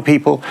from young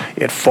people,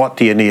 it fought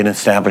the Indian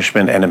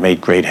establishment, and it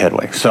made great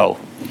headway. So,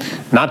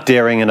 not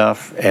daring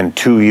enough, and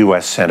too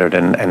U.S.-centered,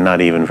 and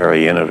not even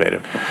very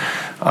innovative.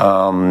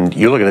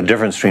 You look at the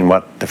difference between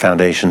what the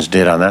foundations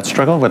did on that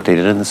struggle, what they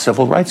did in the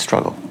civil rights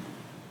struggle.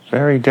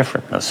 Very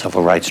different. The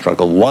civil rights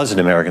struggle was an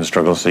American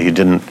struggle, so you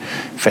didn't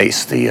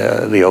face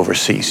the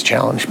overseas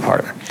challenge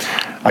part of it.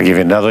 I'll give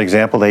you another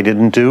example they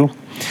didn't do.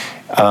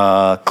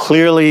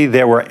 Clearly,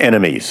 there were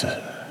enemies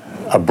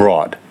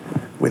abroad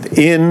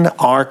within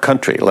our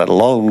country, let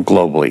alone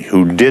globally,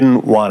 who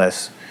didn't want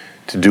us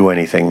to do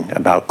anything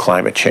about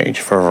climate change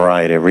for a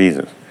variety of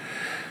reasons.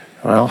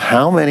 Well,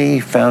 how many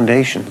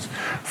foundations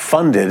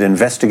funded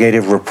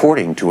investigative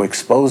reporting to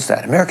expose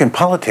that? American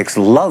politics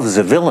loves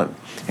a villain,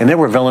 and there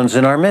were villains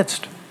in our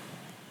midst.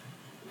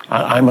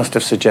 I must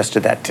have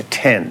suggested that to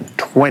 10,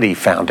 20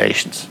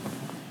 foundations.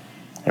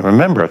 And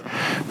remember,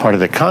 part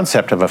of the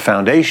concept of a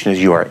foundation is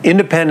you are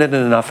independent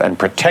enough and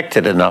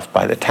protected enough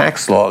by the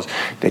tax laws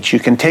that you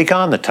can take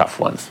on the tough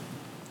ones.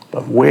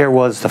 But where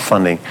was the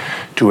funding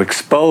to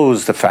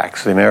expose the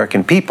facts? The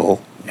American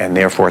people, and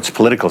therefore its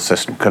political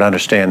system, could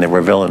understand there were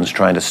villains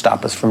trying to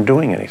stop us from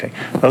doing anything.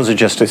 Those are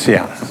just,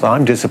 so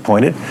I'm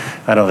disappointed.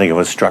 I don't think it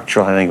was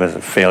structural. I think it was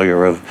a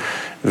failure of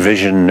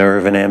vision,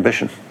 nerve, and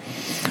ambition.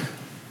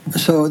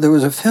 So there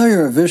was a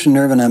failure of vision,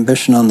 nerve, and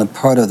ambition on the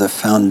part of the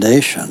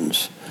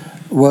foundations.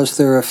 Was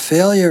there a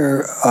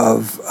failure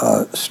of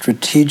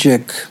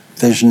strategic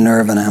vision,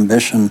 nerve, and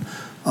ambition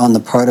on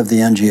the part of the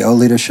NGO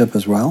leadership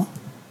as well?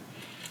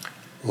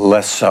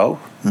 Less so.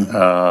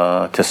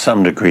 To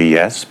some degree,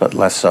 yes, but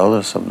less so.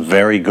 There's some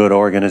very good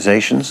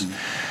organizations.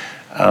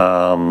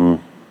 But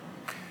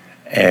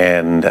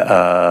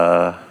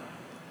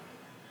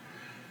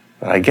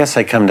I guess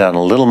I come down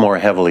a little more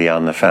heavily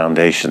on the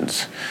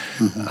foundations.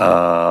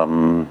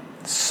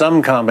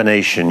 Some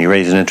combination, you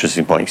raise an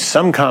interesting point,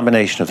 some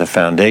combination of the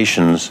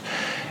foundations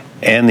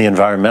and the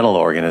environmental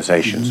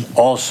organizations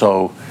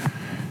also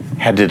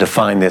had to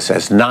define this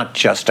as not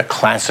just a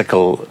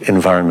classical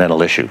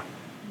environmental issue.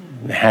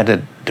 They had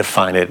to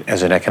define it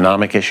as an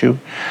economic issue,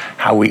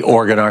 how we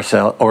organize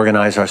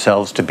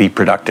ourselves to be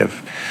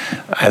productive,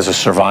 as a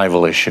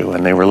survival issue,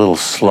 and they were a little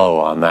slow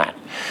on that.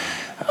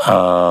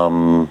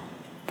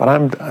 But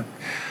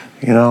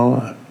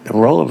the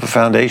role of a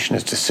foundation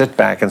is to sit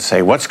back and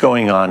say, what's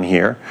going on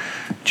here?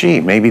 Gee,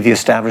 maybe the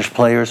established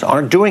players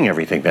aren't doing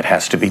everything that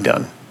has to be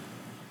done.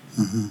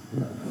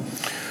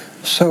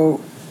 So,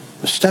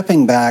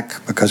 stepping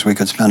back, because we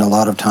could spend a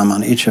lot of time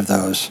on each of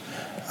those,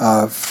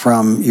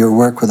 from your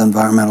work with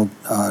environmental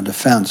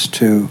defense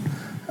to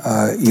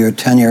your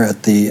tenure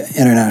at the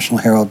International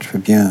Herald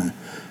Tribune,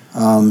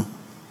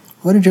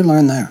 what did you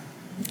learn there?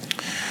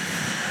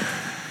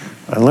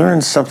 I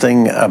learned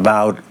something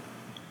about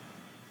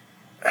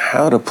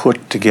how to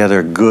put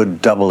together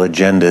good double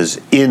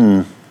agendas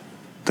in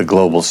the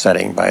global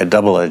setting. By a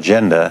double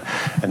agenda,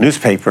 a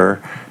newspaper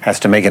has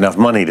to make enough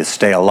money to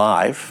stay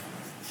alive,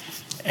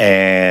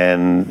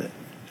 and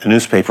the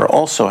newspaper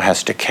also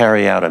has to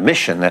carry out a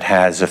mission that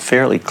has a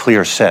fairly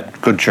clear set,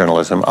 good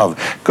journalism,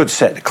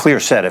 clear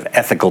set of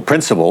ethical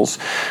principles,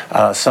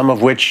 some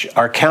of which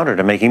are counter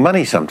to making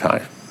money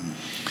sometimes.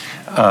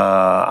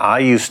 I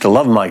used to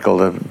love,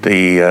 Michael,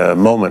 the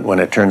moment when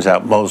it turns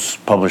out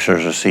most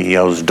publishers or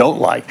CEOs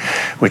don't like,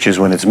 which is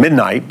when it's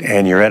midnight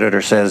and your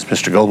editor says,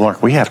 Mr.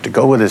 Goldmark, we have to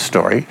go with this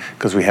story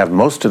because we have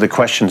most of the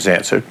questions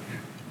answered.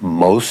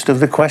 Most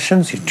of the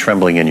questions? You're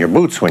trembling in your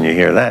boots when you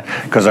hear that,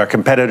 because our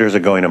competitors are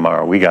going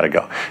tomorrow. We got to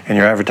go. And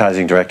your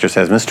advertising director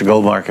says, Mr.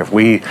 Goldmark, if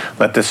we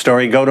let this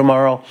story go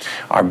tomorrow,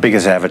 our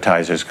biggest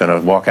advertiser is going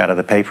to walk out of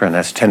the paper, and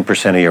that's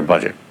 10% of your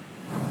budget.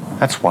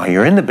 That's why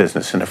you're in the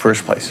business in the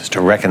first place, is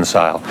to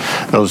reconcile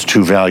those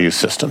two value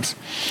systems.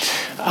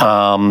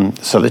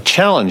 So the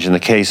challenge in the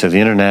case of the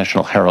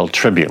International Herald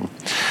Tribune,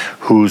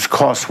 whose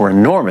costs were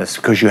enormous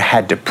because you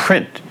had to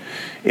print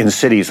in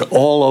cities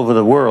all over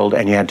the world,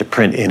 and you had to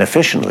print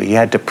inefficiently. You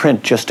had to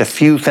print just a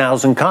few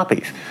thousand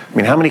copies. I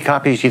mean, how many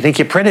copies do you think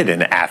you printed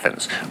in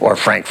Athens or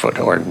Frankfurt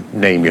or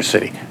name your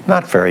city?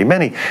 Not very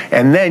many.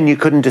 And then you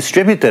couldn't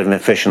distribute them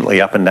efficiently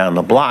up and down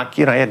the block.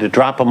 You had to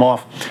drop them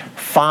off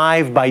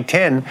 5 by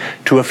 10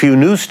 to a few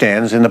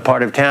newsstands in the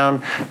part of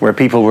town where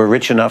people were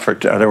rich enough or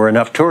there were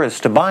enough tourists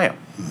to buy them.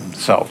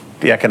 So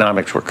the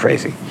economics were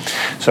crazy.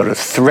 So to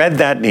thread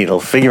that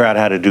needle, figure out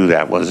how to do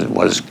that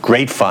was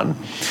great fun.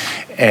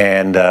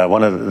 And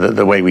one of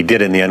the way we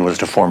did in the end was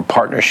to form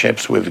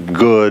partnerships with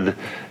good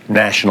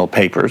national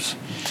papers.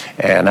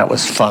 And that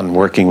was fun,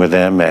 working with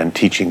them and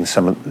teaching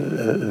some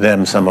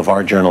of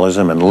our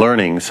journalism and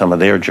learning some of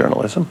their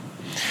journalism.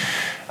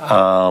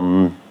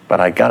 But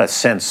I got a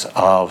sense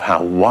of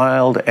how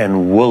wild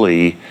and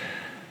woolly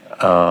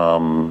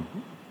and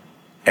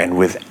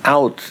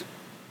without,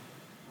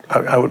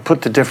 I would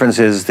put the difference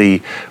is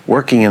the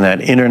working in that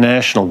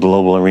international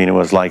global arena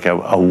was like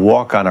a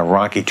walk on a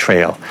rocky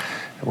trail.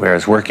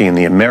 Whereas working in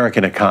the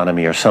American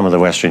economy or some of the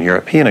Western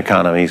European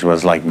economies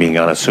was like being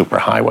on a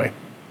superhighway.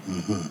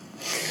 Mm-hmm.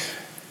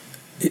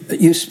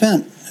 You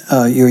spent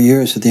your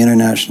years at the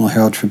International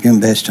Herald Tribune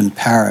based in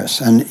Paris,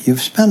 and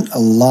you've spent a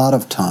lot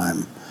of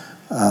time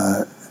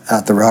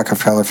at the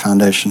Rockefeller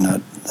Foundation,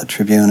 at the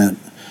Tribune,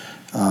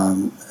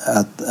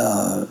 at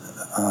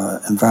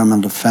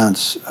Environmental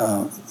Defense,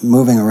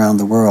 moving around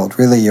the world.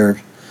 Really,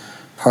 you're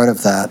part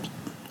of that,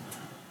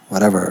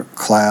 whatever,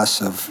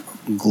 class of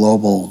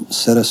global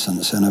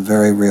citizens in a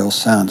very real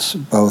sense,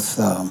 both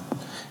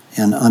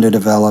in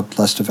underdeveloped,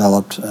 less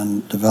developed,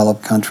 and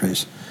developed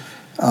countries.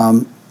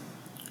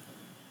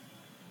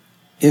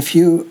 If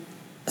you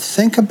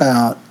think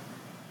about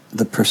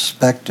the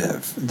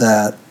perspective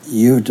that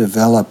you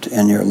developed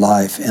in your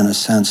life, in a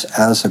sense,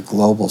 as a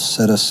global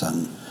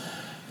citizen,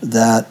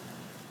 that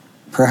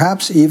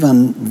perhaps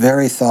even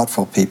very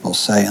thoughtful people,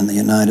 say in the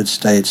United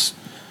States,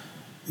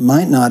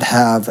 might not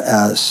have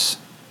as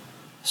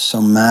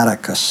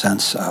somatic a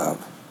sense of.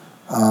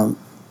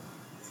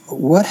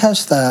 What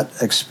has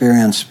that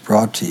experience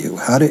brought to you?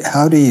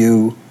 How do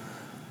you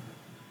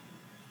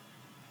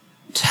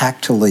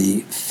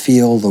tactily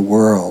feel the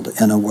world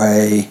in a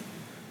way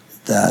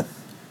that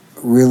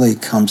really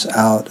comes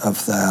out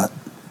of that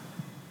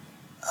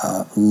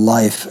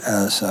life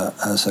as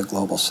a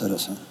global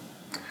citizen?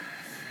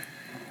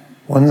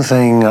 One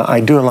thing, I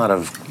do a lot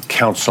of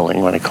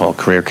counseling, what I call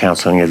career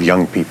counseling of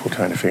young people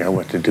trying to figure out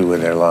what to do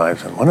with their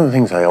lives. And one of the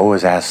things I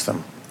always ask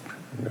them,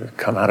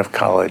 come out of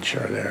college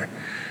or they're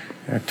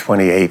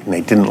 28 and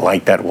they didn't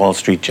like that Wall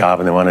Street job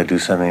and they want to do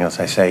something else,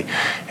 I say,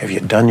 have you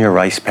done your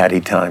rice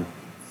paddy time?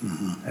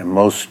 Mm-hmm. And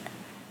most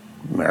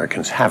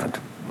Americans haven't.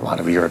 A lot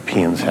of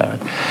Europeans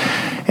haven't.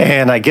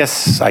 And I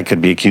guess I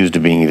could be accused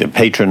of being either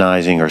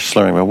patronizing or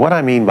slurring, but what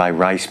I mean by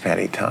rice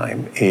paddy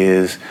time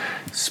is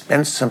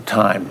spend some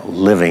time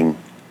living,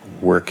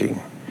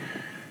 working,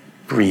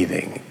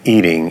 breathing,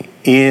 eating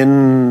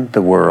in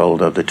the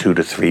world of the 2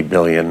 to 3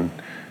 billion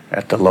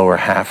at the lower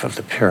half of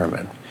the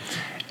pyramid.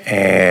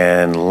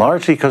 And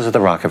largely because of the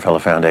Rockefeller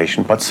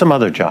Foundation, but some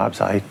other jobs.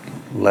 I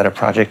led a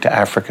project to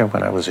Africa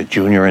when I was a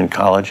junior in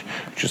college,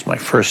 which was my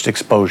first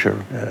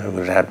exposure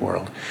with that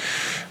world.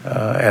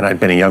 And I'd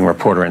been a young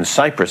reporter in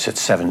Cyprus at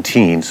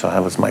 17, so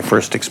that was my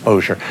first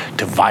exposure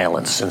to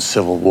violence and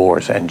civil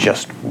wars and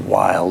just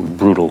wild,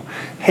 brutal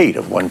hate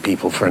of one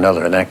people for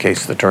another, in that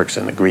case the Turks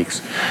and the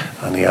Greeks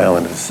on the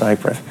island of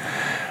Cyprus.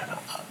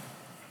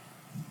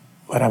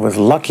 But I was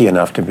lucky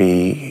enough to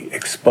be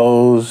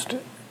exposed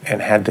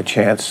and had the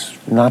chance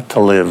not to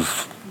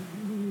live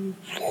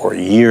for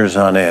years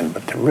on end,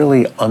 but to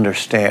really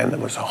understand there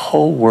was a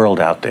whole world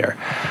out there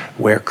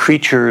where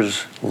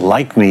creatures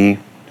like me,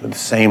 with the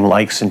same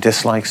likes and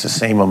dislikes, the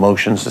same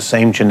emotions, the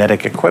same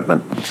genetic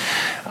equipment,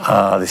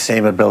 the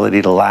same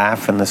ability to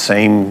laugh, and the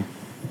same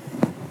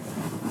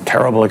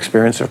terrible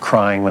experience of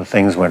crying when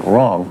things went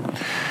wrong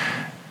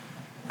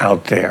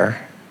out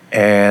there,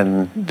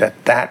 and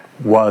that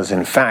was,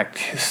 in fact,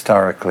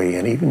 historically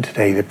and even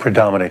today, the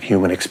predominant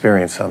human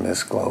experience on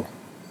this globe.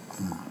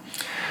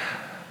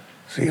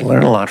 So you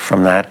learn a lot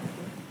from that.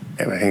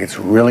 And I think it's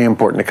really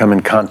important to come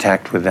in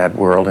contact with that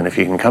world, and if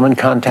you can come in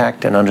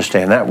contact and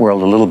understand that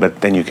world a little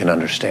bit, then you can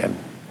understand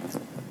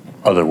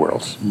other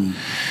worlds.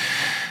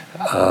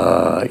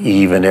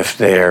 Even if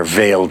they're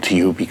veiled to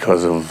you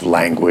because of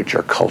language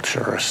or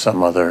culture or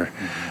some other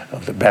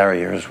of the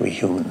barriers we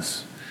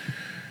humans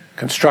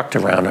construct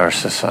around our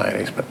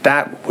societies. But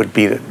that would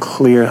be the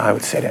clear, I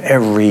would say to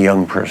every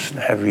young person,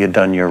 have you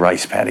done your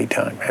rice paddy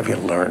time? Have you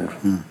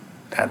learned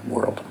that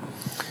world?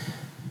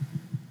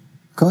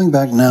 Going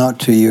back now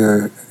to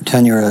your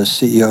tenure as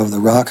CEO of the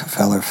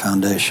Rockefeller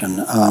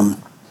Foundation,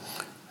 of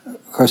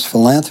course,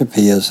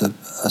 philanthropy is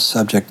a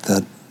subject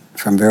that,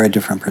 from very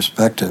different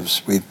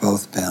perspectives, we've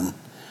both been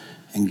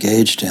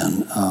engaged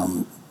in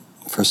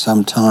for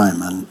some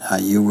time. And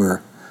you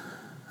were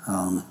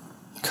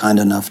kind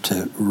enough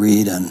to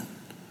read and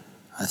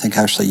I think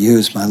actually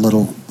use my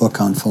little book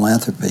on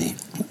philanthropy,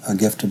 A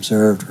Gift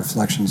Observed,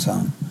 Reflections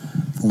on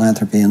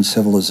Philanthropy and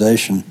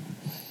Civilization.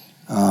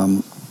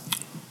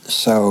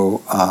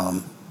 So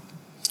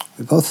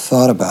we both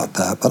thought about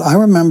that. But I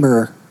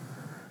remember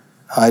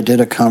I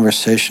did a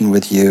conversation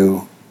with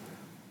you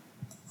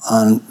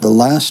on the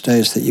last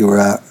days that you were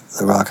at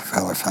the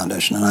Rockefeller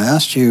Foundation, and I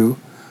asked you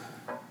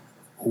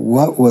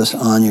what was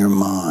on your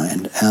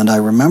mind. And I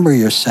remember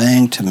you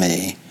saying to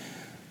me,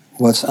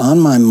 what's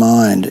on my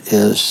mind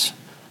is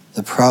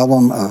the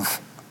problem of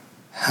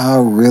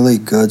how really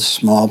good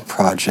small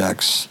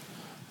projects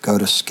go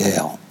to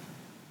scale.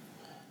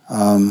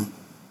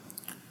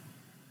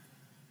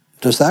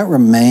 Does that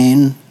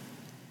remain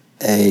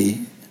a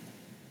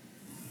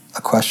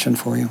question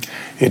for you?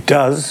 It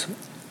does,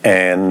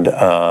 and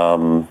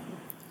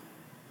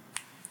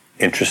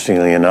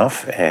interestingly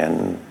enough,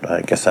 and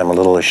I guess I'm a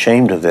little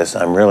ashamed of this,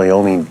 I'm really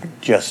only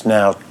just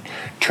now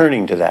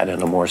turning to that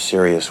in a more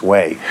serious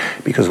way,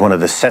 because one of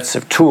the sets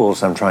of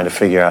tools I'm trying to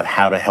figure out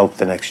how to help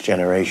the next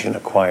generation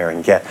acquire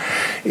and get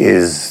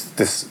is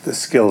the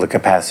skill, the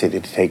capacity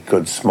to take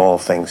good small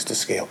things to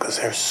scale, because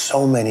there's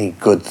so many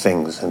good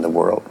things in the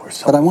world.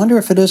 But I wonder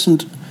if it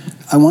isn't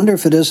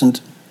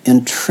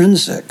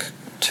intrinsic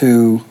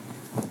to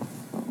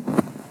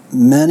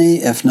many,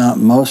 if not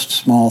most,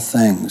 small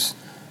things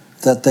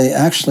that they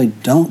actually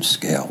don't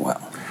scale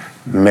well.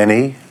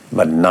 Many,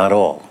 but not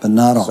all. But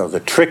not all. So the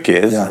trick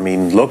is, I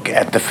mean, look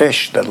at the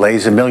fish that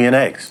lays 1 million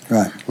eggs.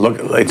 Right. Look,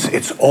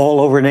 it's all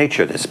over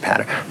nature, this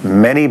pattern.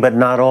 Many, but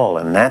not all,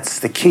 and that's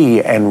the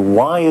key. And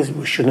why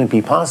shouldn't it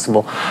be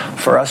possible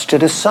for us to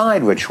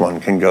decide which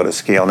one can go to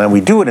scale? Now, we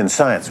do it in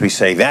science. We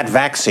say, that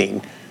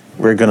vaccine,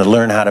 we're going to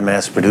learn how to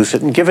mass produce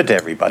it and give it to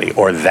everybody.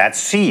 Or that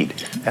seed.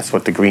 That's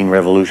what the Green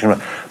Revolution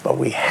was. But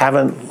we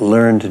haven't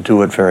learned to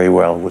do it very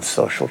well with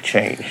social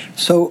change.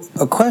 So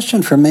a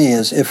question for me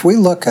is, if we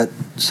look at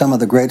some of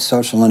the great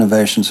social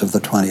innovations of the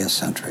 20th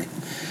century,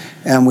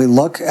 and we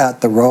look at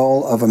the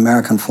role of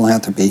American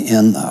philanthropy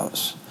in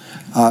those.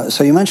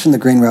 So you mentioned the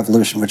Green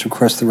Revolution, which of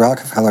course the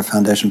Rockefeller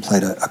Foundation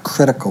played a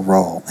critical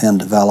role in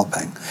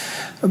developing.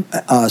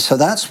 So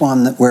that's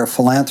one where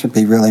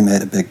philanthropy really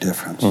made a big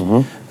difference.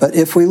 But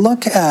if we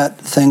look at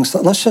things,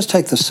 let's just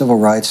take the civil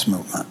rights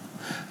movement.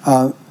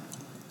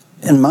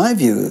 In my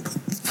view,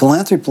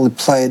 philanthropy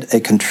played a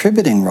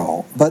contributing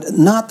role, but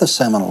not the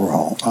seminal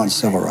role on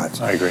civil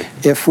rights. I agree.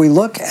 If we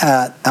look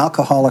at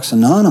Alcoholics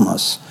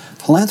Anonymous,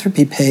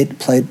 philanthropy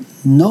played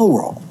no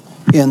role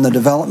in the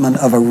development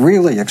of a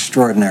really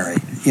extraordinary,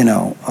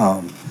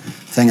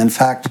 thing. In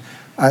fact,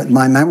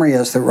 my memory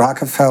is that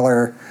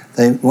Rockefeller,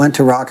 they went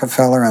to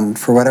Rockefeller, and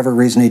for whatever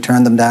reason he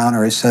turned them down,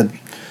 or he said,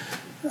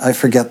 I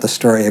forget the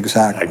story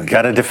exactly. I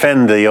got to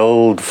defend the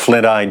old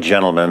flint-eyed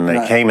gentleman.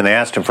 They came and they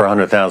asked him for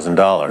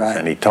 $100,000,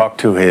 and he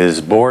talked to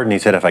his board, and he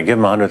said, if I give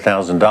them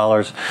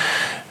 $100,000,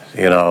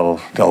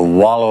 they'll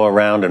wallow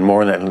around and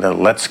more than that.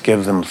 Let's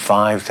give them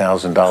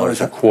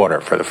 $5,000 a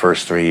quarter for the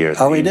first 3 years.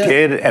 Oh, he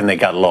did, and they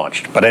got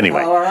launched. But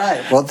anyway. All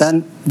right.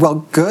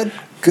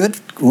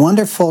 Good,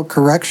 wonderful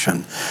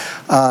correction,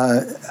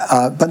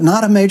 but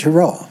not a major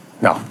role.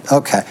 No.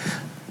 Okay.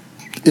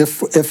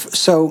 If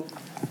so,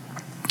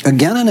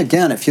 again and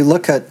again, if you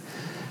look at,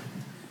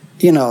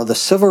 the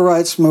civil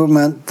rights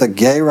movement, the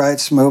gay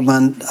rights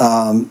movement,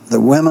 the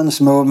women's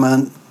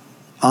movement,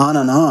 on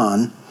and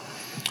on,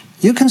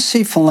 you can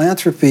see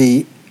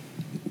philanthropy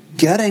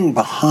getting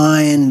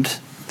behind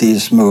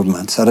these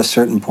movements at a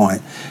certain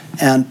point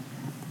and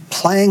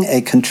playing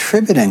a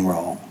contributing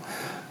role.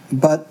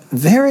 But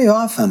very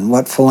often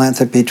what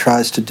philanthropy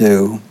tries to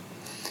do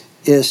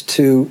is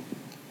to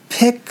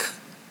pick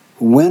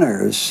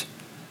winners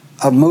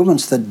of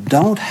movements that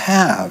don't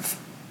have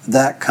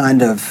that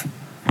kind of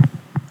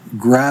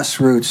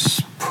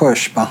grassroots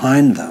push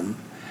behind them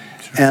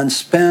and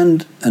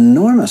spend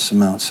enormous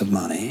amounts of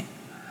money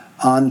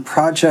on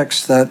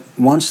projects that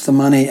once the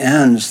money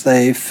ends,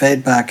 they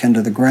fade back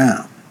into the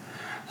ground.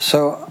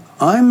 So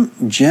I'm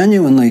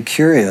genuinely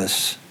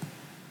curious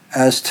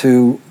as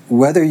to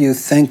whether you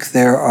think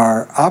there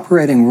are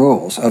operating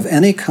rules of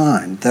any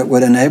kind that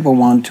would enable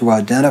one to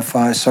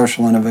identify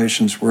social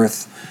innovations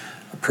worth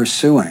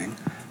pursuing,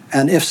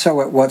 and if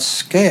so, at what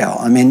scale?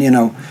 I mean,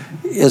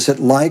 is it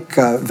like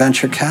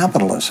venture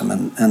capitalism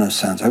in a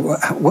sense?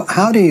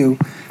 How do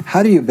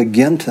you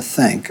begin to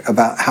think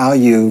about how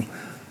you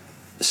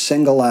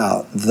single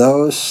out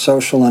those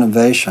social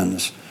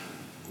innovations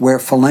where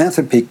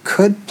philanthropy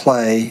could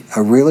play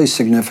a really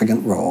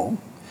significant role,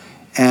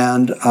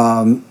 and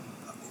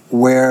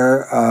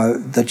where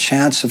the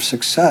chance of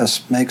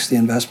success makes the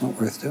investment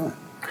worth doing?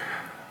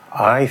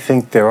 I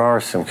think there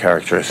are some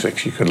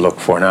characteristics you could look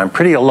for. Now, I'm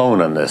pretty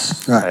alone on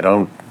this. Right. I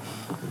don't,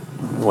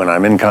 when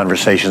I'm in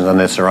conversations on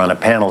this or on a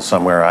panel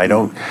somewhere,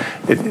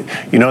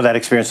 that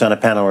experience on a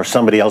panel where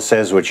somebody else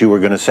says what you were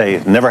going to say.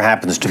 It never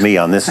happens to me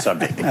on this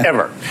subject,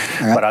 ever.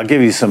 Right. But I'll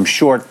give you some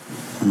short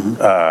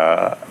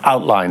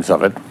outlines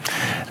of it.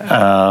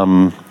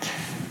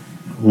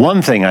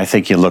 One thing I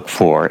think you look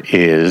for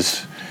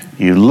is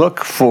you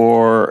look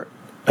for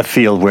a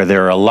field where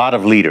there are a lot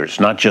of leaders,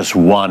 not just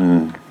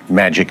one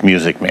magic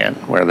music man,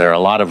 where there are a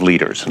lot of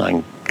leaders. And I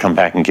can come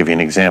back and give you an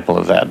example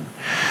of that.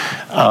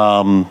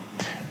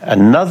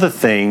 Another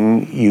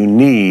thing you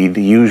need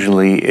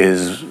usually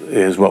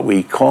is what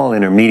we call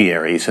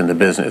intermediaries in the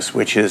business,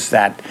 which is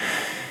that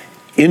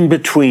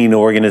in-between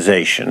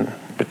organization,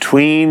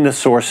 between the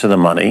source of the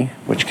money,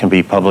 which can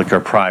be public or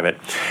private,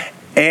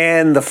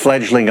 and the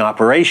fledgling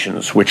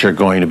operations, which are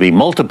going to be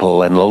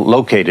multiple and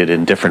located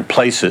in different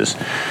places.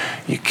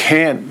 You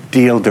can't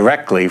deal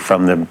directly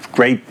from the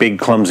great big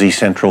clumsy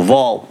central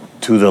vault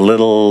to the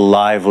little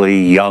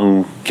lively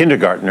young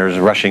kindergartners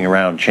rushing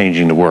around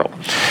changing the world.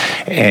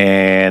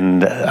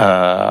 And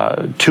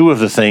two of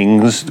the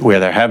things where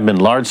there have been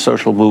large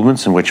social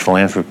movements in which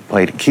philanthropy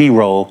played a key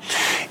role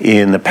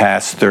in the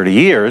past 30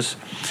 years,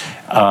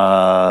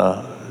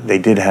 they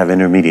did have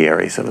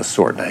intermediaries of a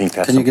sort, and I think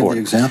that's important. Can you give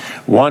the example?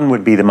 One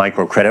would be the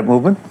microcredit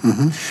movement,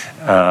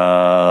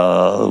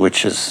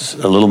 which is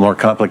a little more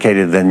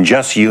complicated than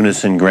just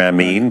Unison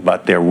Grameen,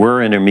 but there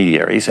were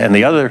intermediaries. And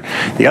the other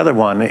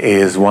one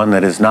is one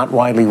that is not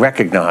widely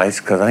recognized,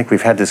 because I think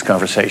we've had this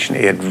conversation.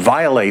 It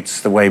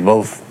violates the way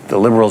both the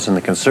liberals and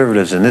the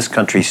conservatives in this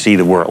country see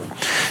the world,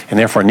 and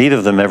therefore neither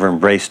of them ever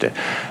embraced it.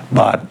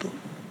 But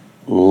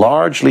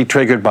largely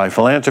triggered by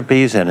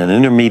philanthropies and an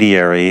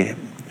intermediary,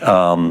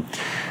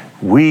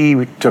 we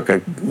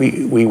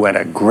went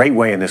a great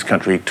way in this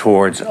country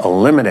towards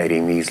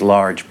eliminating these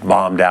large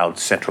bombed out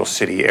central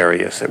city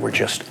areas that were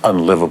just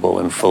unlivable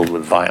and filled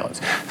with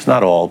violence. It's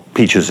not all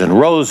peaches and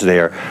rose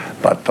there,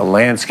 but the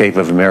landscape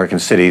of American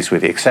cities,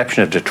 with the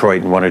exception of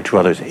Detroit and one or two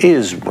others,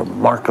 is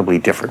remarkably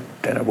different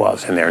than it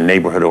was. And there are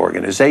neighborhood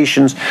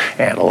organizations,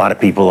 and a lot of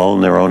people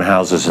own their own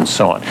houses and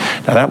so on.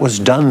 Now that was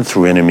done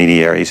through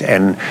intermediaries,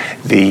 and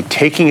the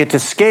taking it to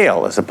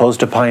scale as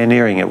opposed to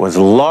pioneering it was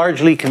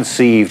largely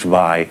conceived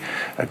by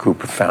a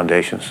group of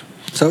foundations.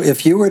 So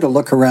if you were to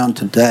look around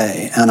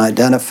today and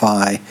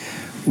identify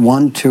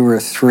 1, 2, or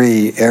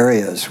 3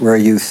 areas where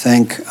you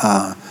think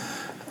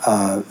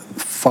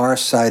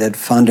far-sighted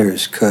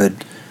funders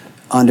could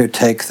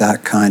undertake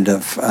that kind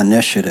of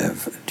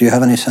initiative, do you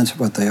have any sense of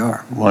what they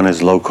are? One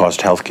is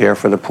low-cost health care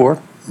for the poor.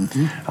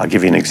 I'll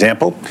give you an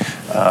example.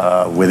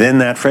 Within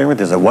that framework,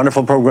 there's a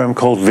wonderful program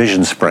called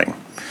Vision Spring.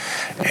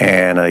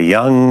 And a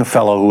young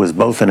fellow who was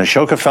both an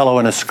Ashoka Fellow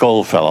and a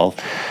Skoll Fellow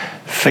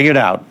figured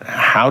out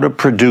how to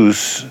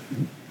produce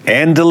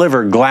and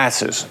deliver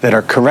glasses that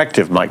are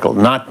corrective, Michael,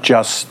 not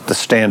just the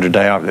standard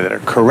diopter, that are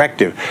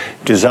corrective,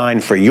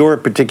 designed for your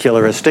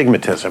particular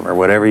astigmatism or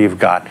whatever you've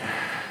got,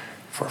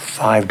 for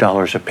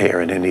 $5 a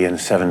pair in India and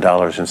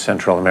 $7 in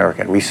Central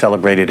America. And we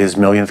celebrated his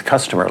millionth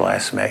customer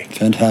last May.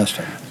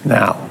 Fantastic.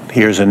 Now,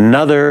 here's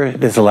another,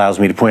 this allows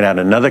me to point out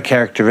another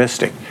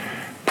characteristic.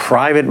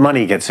 Private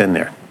money gets in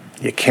there.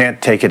 You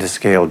can't take it to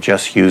scale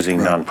just using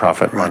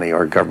nonprofit money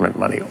or government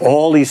money.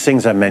 All these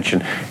things I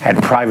mentioned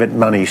had private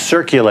money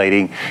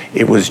circulating.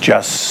 It was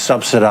just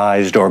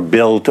subsidized or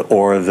built,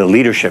 or the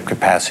leadership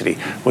capacity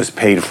was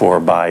paid for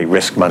by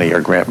risk money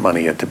or grant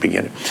money at the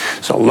beginning.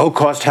 So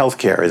low-cost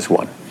healthcare is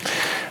one.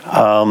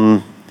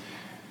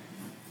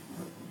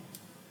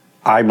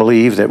 I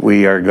believe that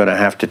we are going to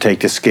have to take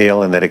to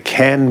scale, and that it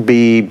can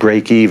be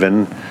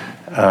break-even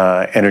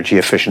energy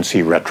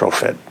efficiency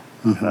retrofit.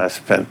 And I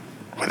spent,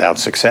 without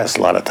success,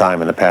 a lot of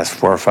time in the past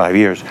 4 or 5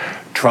 years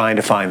trying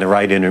to find the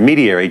right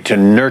intermediary to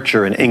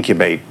nurture and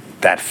incubate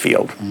that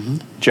field.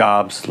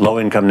 Jobs,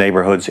 low-income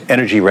neighborhoods,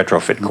 energy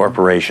retrofit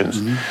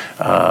corporations.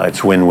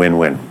 It's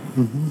win-win-win.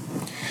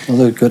 Well,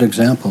 they're good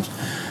examples.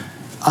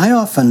 I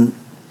often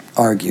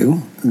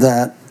argue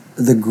that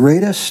the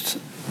greatest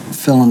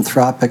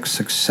philanthropic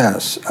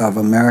success of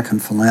American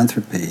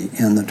philanthropy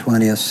in the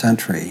 20th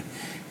century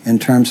in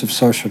terms of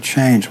social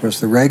change was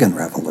the Reagan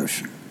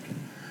Revolution.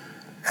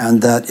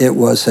 And that it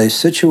was a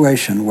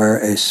situation where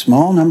a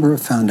small number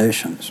of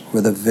foundations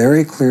with a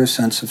very clear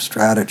sense of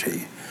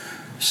strategy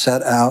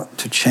set out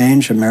to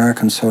change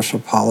American social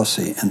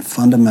policy in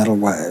fundamental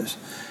ways,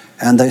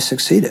 and they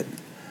succeeded.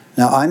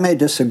 Now, I may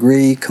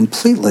disagree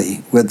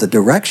completely with the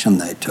direction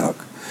they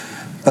took,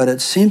 But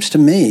it seems to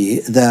me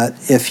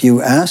that if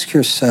you ask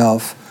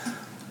yourself,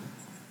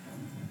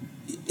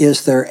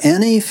 is there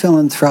any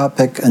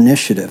philanthropic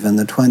initiative in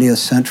the 20th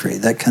century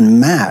that can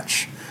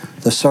match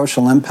the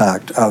social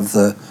impact of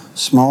the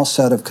small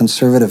set of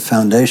conservative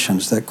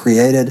foundations that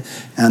created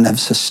and have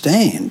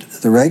sustained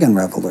the Reagan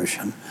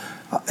Revolution?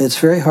 It's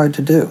very hard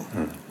to do.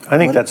 I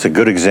think that's a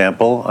good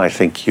example. I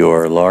think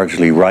you're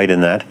largely right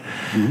in that.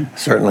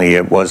 Certainly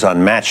it was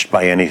unmatched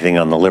by anything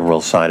on the liberal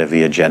side of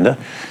the agenda,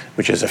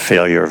 which is a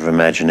failure of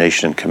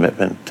imagination and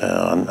commitment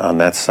on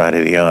that side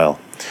of the aisle.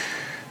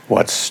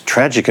 What's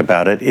tragic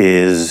about it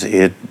is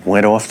it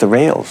went off the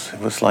rails. It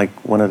was like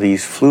one of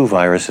these flu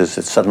viruses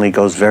that suddenly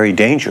goes very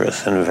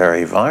dangerous and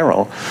very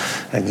viral.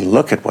 And you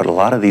look at what a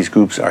lot of these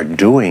groups are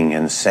doing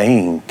and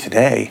saying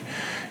today,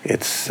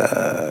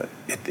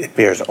 it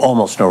bears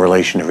almost no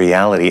relation to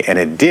reality, and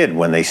it did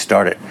when they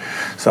started.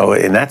 So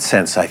in that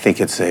sense, I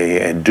think it's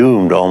a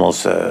doomed,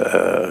 almost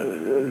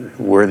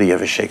worthy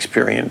of a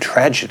Shakespearean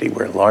tragedy,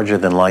 where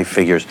larger-than-life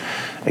figures,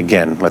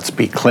 again, let's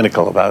be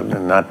clinical about it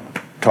and not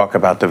talk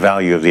about the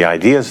value of the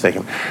ideas. They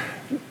can,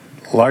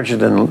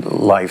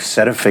 larger-than-life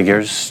set of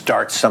figures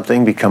start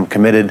something, become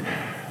committed,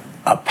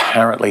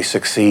 apparently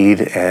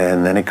succeed,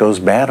 and then it goes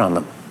bad on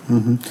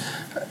them.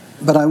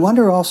 But I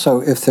wonder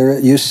also if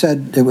you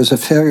said it was a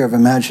failure of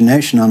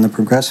imagination on the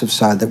progressive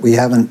side, that we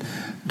haven't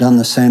done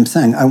the same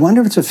thing. I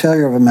wonder if it's a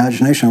failure of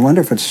imagination. I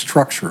wonder if it's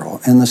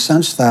structural, in the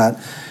sense that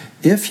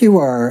if you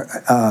are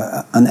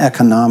an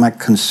economic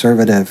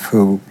conservative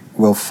who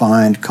will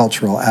find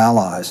cultural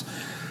allies,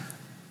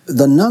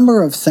 the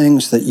number of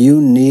things that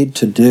you need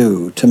to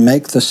do to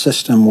make the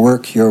system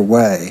work your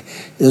way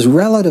is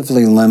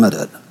relatively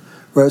limited.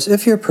 Whereas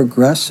if you're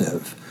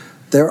progressive,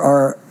 there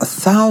are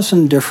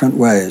 1,000 different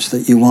ways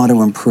that you want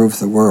to improve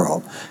the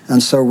world.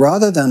 And so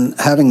rather than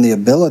having the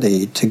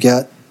ability to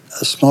get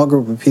a small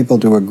group of people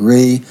to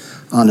agree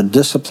on a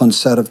disciplined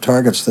set of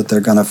targets that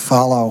they're going to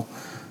follow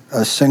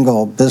a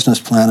single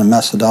business plan and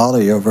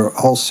methodology over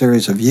a whole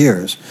series of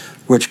years,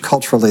 which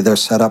culturally they're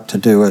set up to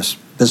do as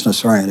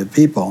business-oriented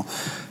people,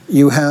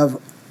 you have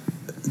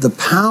the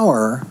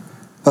power,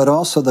 but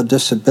also the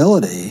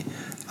disability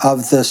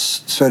of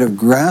this sort of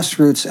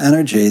grassroots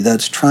energy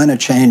that's trying to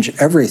change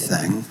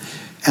everything,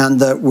 and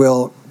that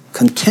will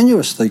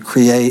continuously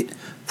create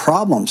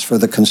problems for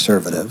the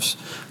conservatives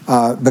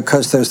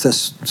because there's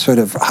this sort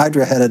of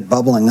hydra-headed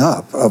bubbling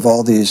up of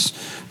all these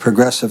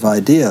progressive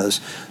ideas.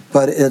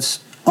 But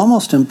it's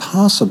almost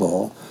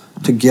impossible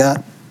to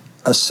get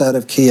a set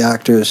of key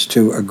actors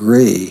to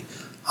agree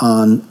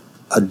on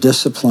a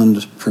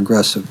disciplined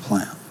progressive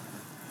plan.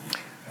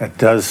 It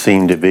does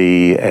seem to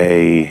be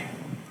a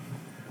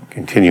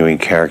continuing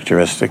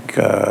characteristic,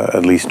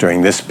 at least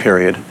during this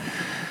period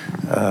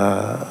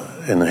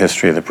in the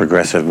history of the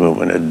progressive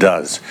movement. It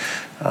does.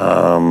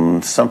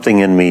 Something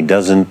in me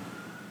doesn't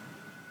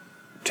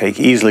take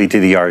easily to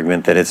the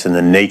argument that it's in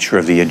the nature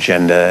of the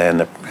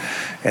agenda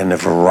and the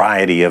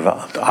variety of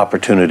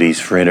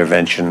opportunities for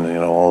intervention,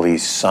 all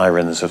these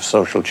sirens of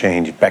social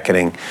change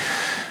beckoning.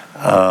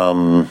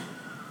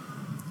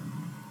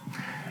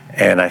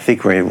 And I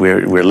think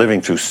we're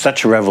living through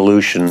such a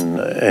revolution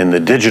in the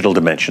digital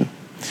dimension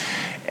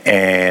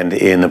and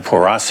in the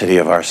porosity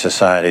of our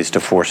societies to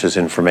forces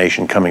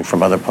information coming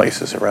from other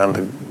places around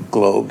the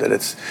globe that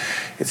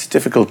it's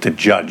difficult to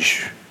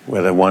judge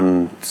whether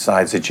one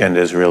side's agenda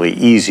is really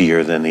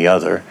easier than the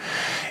other.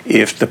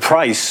 If the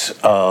price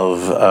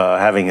of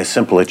having a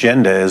simple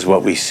agenda is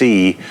what we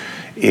see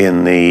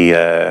in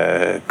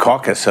the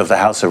caucus of the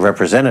House of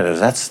Representatives,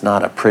 that's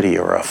not a pretty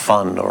or a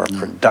fun or a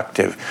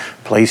productive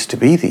place to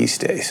be these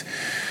days.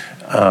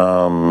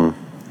 On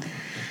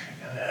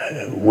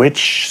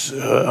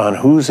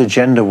whose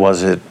agenda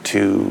was it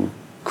to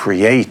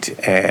create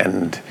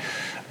and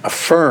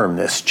affirm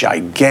this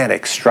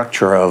gigantic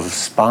structure of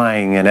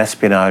spying and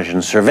espionage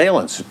and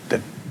surveillance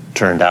that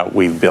turned out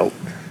we've built?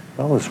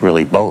 Well, it was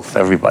really both.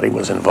 Everybody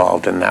was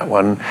involved in that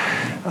one.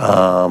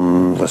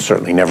 Was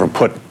certainly never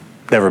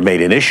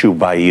made an issue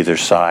by either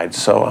side.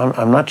 So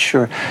I'm not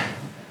sure.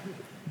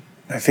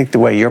 I think the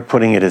way you're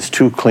putting it is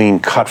too clean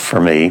cut for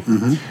me.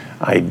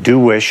 I do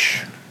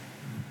wish,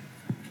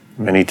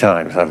 many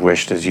times I've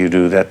wished, as you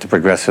do, that the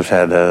progressives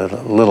had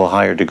a little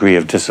higher degree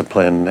of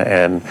discipline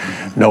and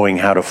knowing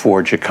how to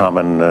forge a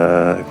common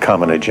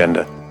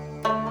agenda.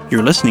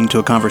 You're listening to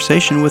a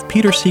conversation with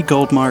Peter C.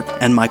 Goldmark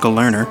and Michael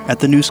Lerner at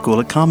the New School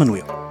at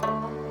Commonweal.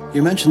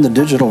 You mentioned the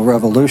digital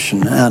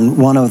revolution, and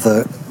one of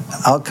the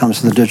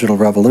outcomes of the digital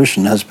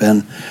revolution has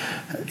been,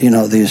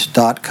 these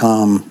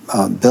dot-com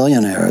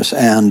billionaires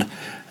and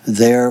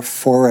their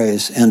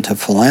forays into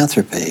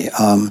philanthropy.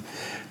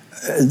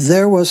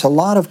 There was a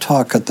lot of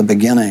talk at the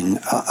beginning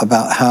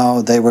about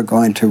how they were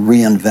going to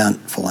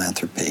reinvent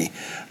philanthropy.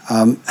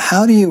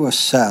 How do you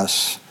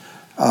assess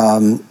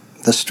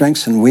the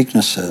strengths and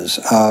weaknesses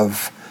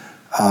of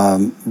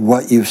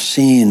what you've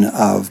seen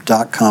of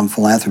dot-com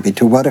philanthropy?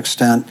 To what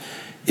extent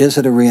is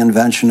it a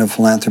reinvention of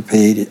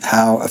philanthropy?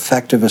 How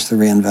effective is the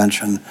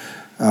reinvention?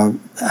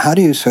 How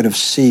do you sort of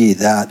see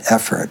that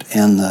effort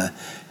in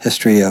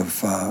history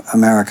of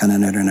American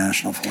and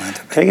international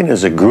philanthropy. Taken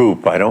as a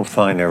group, I don't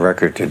find their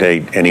record to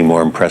date any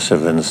more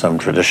impressive than some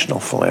traditional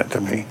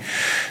philanthropy.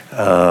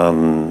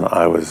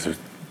 I was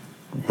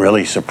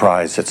really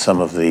surprised at some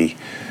of the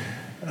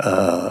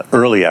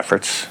early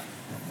efforts.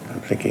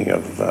 I'm thinking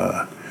of,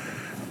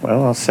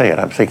 I'll say it,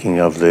 I'm thinking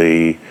of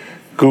the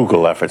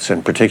Google efforts,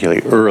 and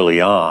particularly early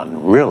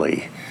on,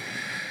 really.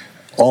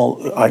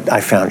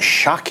 I found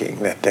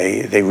shocking that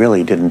they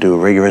really didn't do a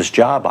rigorous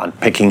job on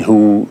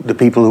picking the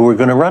people who were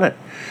going to run it.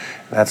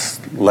 That's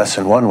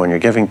lesson one. When you're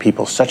giving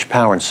people such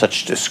power and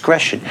such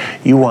discretion,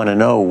 you want to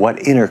know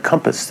what inner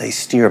compass they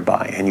steer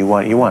by, and you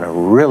want to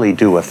really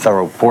do a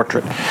thorough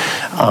portrait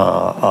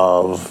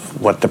of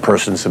what the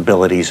person's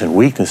abilities and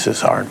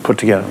weaknesses are and put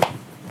together.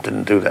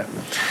 Didn't do that.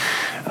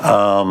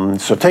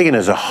 So taken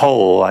as a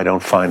whole, I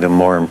don't find them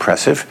more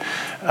impressive.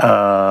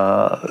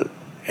 But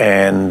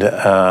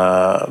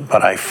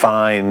I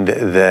find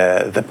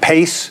the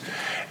pace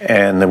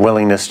and the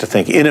willingness to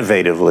think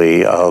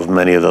innovatively of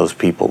many of those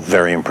people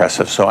very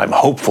impressive. So I'm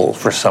hopeful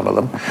for some of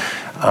them.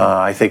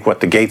 I think what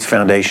the Gates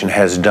Foundation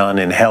has done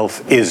in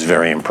health is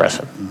very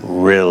impressive.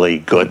 Really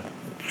good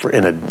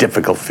in a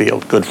difficult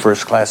field. Good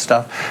first-class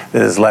stuff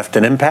that has left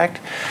an impact.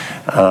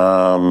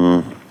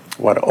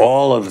 What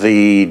all of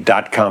the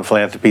dot-com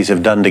philanthropies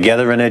have done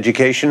together in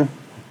education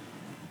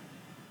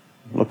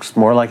looks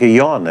more like a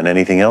yawn than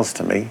anything else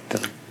to me.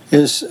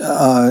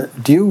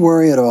 Do you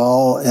worry at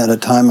all at a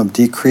time of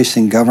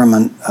decreasing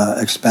government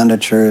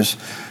expenditures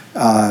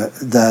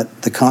that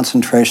the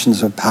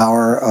concentrations of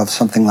power of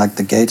something like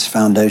the Gates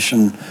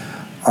Foundation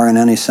are in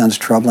any sense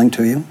troubling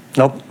to you?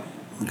 Nope.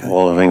 Okay.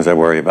 All the things I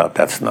worry about,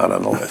 that's not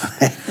on the list.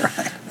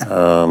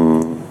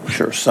 Right.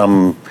 Sure,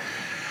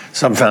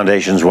 some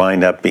foundations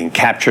wind up being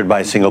captured by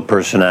a single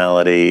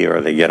personality,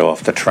 or they get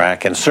off the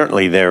track. And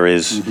certainly there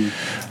is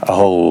a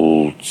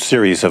whole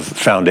series of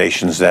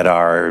foundations that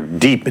are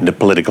deep into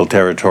political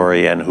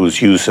territory and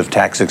whose use of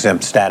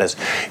tax-exempt status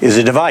is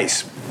a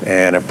device,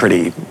 and a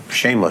pretty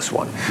shameless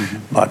one.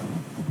 But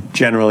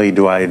generally,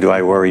 do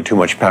I worry too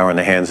much power in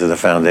the hands of the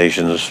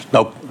foundations?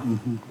 Nope,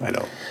 I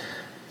don't.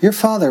 Your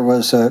father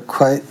was a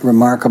quite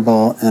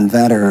remarkable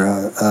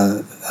inventor,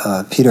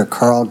 Peter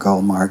Carl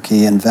Goldmark.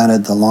 He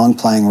invented the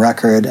long-playing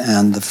record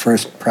and the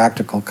first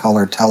practical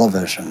color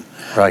television.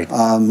 Right.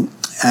 I'm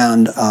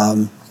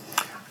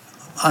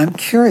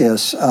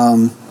curious,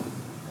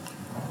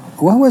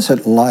 what was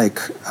it like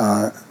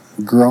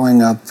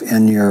growing up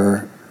in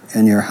your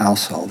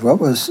household? What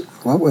was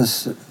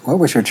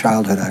your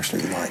childhood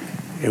actually like?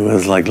 It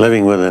was like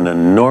living with an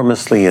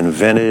enormously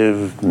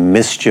inventive,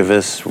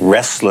 mischievous,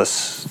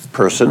 restless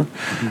person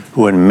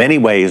who in many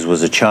ways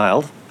was a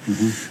child.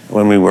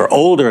 When we were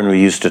older and we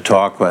used to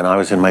talk, when I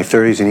was in my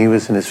 30s and he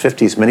was in his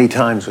 50s, many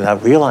times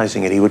without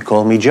realizing it, he would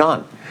call me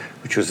John,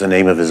 which was the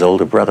name of his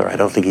older brother. I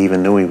don't think he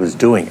even knew he was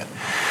doing it.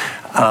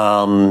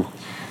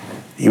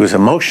 He was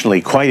emotionally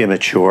quite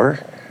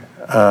immature,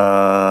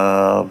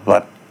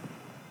 but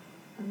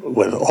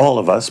with all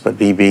of us, but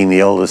me being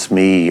the oldest,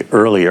 me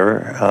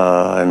earlier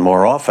and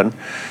more often,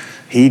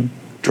 he'd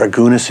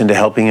dragoon us into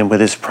helping him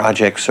with his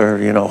projects, or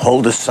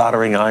hold a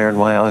soldering iron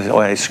while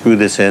I screw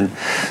this in.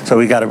 So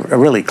we got a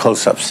really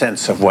close-up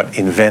sense of what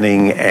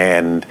inventing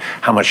and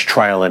how much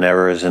trial and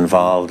error is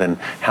involved, and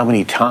how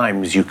many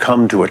times you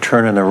come to a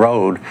turn in the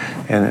road,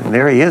 and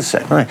there he is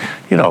saying,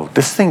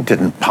 this thing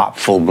didn't pop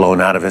full-blown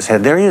out of his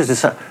head. There he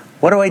is.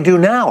 What do I do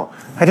now?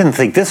 I didn't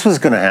think this was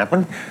going to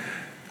happen.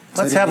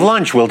 Let's have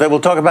lunch. We'll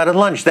talk about it at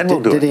lunch. Then we'll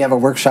do it. Did he have a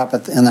workshop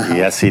in the house?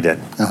 Yes, he did.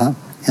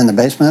 In the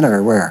basement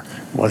or where?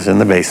 Was in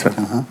the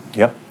basement.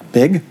 Yep.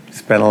 Big?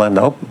 Spent a lot.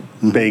 Nope.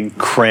 Big,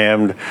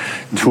 crammed,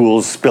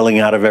 tools spilling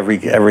out of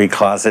every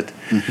closet.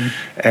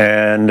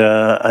 And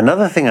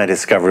another thing I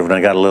discovered when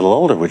I got a little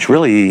older, which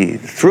really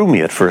threw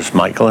me at first,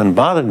 Michael, and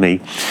bothered me,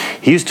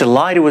 he used to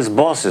lie to his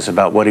bosses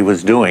about what he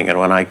was doing. And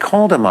when I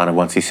called him on it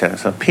once, he said,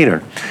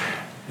 Peter,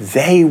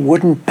 they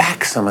wouldn't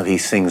back some of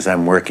these things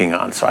I'm working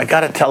on. So I got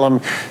to tell them,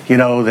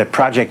 that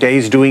Project A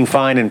is doing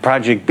fine, and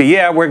Project B,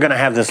 we're going to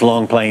have this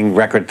long-playing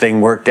record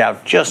thing worked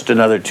out just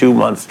another 2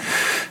 months.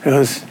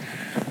 Because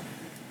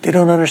they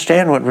don't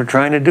understand what we're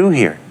trying to do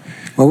here.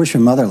 What was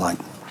your mother like?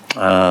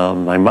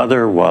 My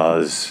mother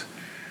was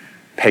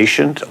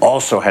patient,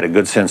 also had a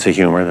good sense of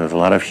humor. There was a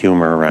lot of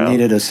humor around. You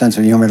needed a sense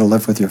of humor to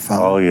live with your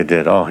father. Oh, you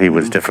did. Oh, he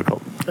was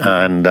difficult.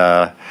 And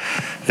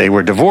they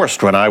were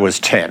divorced when I was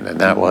 10, and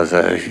that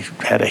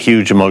had a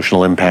huge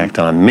emotional impact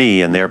on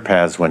me, and their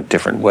paths went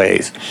different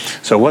ways.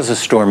 So it was a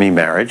stormy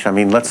marriage. I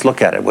mean, let's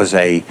look at it. It was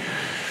a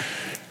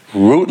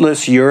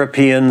rootless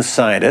European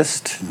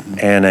scientist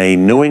and a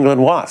New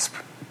England wasp.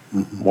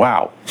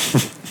 Wow.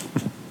 So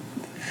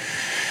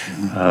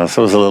it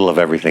was a little of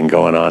everything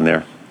going on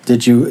there.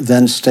 Did you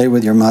then stay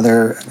with your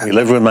mother? We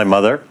lived with my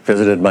mother,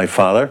 visited my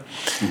father,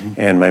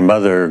 and my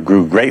mother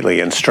grew greatly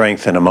in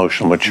strength and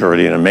emotional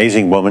maturity. An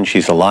amazing woman.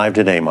 She's alive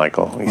today,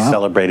 Michael. We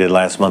celebrated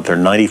last month her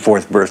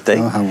 94th birthday.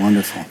 Oh, how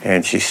wonderful.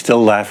 And she's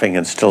still laughing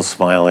and still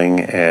smiling,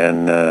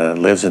 and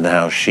lives in the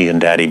house she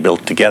and Daddy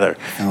built together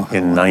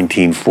in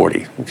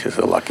 1940, which is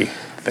a lucky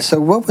there. So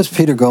what was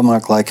Peter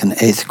Goldmark like in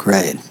 8th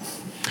grade?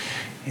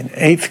 In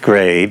 8th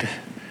grade,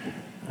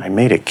 I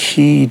made a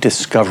key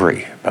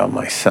discovery about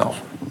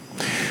myself.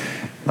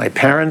 My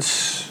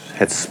parents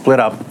had split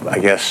up, I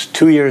guess,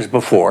 2 years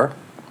before.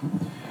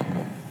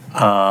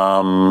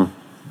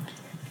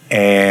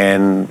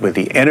 And with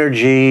the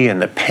energy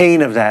and the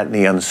pain of that and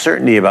the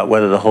uncertainty about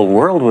whether the whole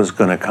world was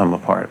going to come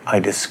apart, I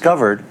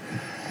discovered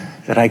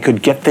that I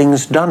could get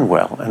things done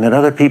well and that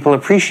other people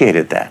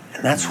appreciated that.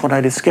 And that's what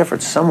I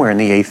discovered somewhere in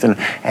the 8th.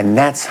 And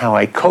that's how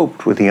I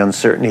coped with the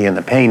uncertainty and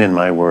the pain in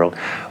my world,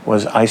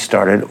 was I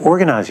started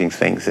organizing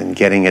things and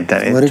getting it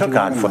done. It took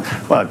odd form.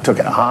 Well, it took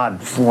an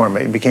odd form.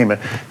 It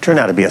turned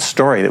out to be a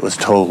story that was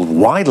told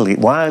widely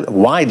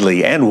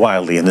and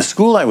wildly. In the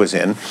school I was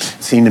in, it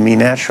seemed to me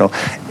natural.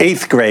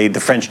 8th grade, the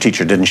French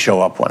teacher didn't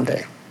show up one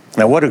day.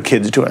 Now, what do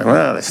kids do?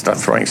 Well, they start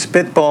throwing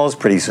spitballs.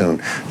 Pretty soon,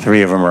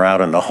 3 of them are out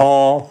in the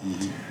hall.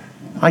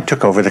 I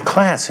took over the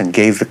class and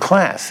gave the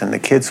class, and the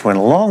kids went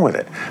along with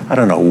it. I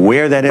don't know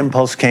where that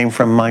impulse came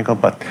from, Michael,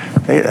 but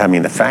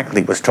the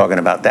faculty was talking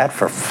about that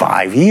for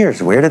 5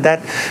 years. Where did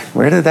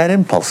that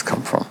impulse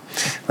come from?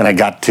 When I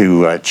got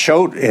to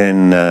Choate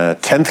in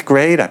 10th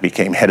grade, I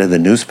became head of the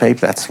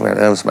newspaper. That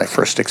was my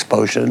first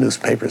exposure to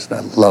newspapers. And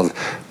I loved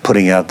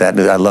putting out that.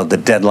 I loved the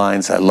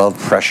deadlines. I loved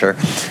pressure.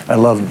 I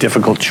loved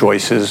difficult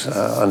choices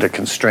under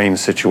constrained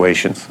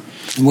situations.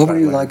 And what were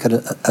you like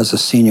as a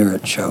senior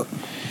at Choate?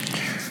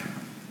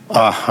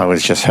 I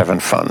was just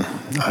having fun.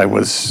 I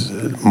was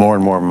more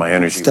and more of my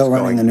energy. Still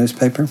running the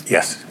newspaper?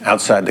 Yes,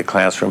 outside the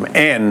classroom,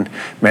 and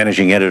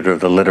managing editor of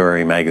the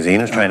literary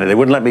magazine. They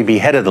wouldn't let me be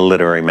head of the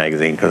literary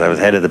magazine because I was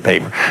head of the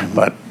paper.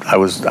 But I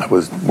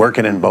was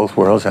working in both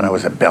worlds, and I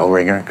was a bell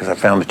ringer because I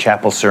found the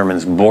chapel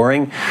sermons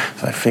boring.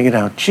 So I figured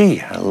out,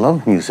 gee, I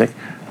love music.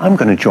 I'm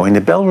going to join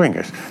the bell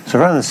ringers. So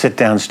rather than sit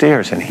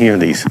downstairs and hear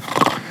these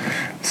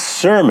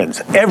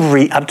sermons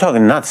I'm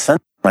talking not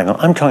Sunday, Michael,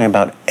 I'm talking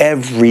about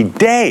every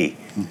day.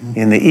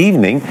 In the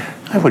evening,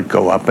 I would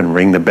go up and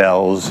ring the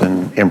bells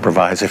and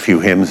improvise a few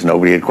hymns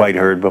nobody had quite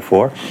heard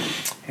before.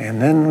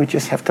 And then we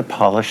just have to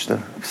polish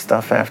the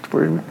stuff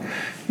afterward.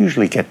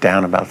 Usually get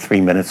down about 3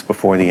 minutes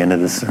before the end of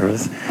the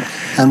service.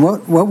 And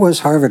what was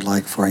Harvard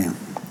like for you?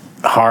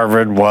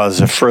 Harvard was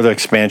a further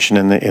expansion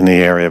in the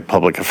area of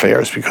public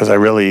affairs, because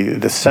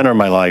the center of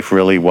my life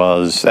really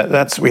was,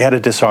 we had a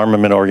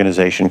disarmament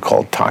organization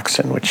called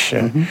Toxin, which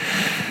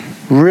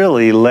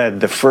really led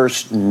the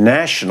first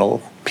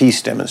national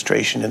peace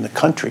demonstration in the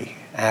country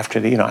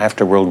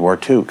after World War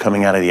II,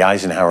 coming out of the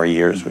Eisenhower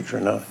years, which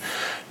were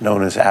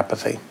known as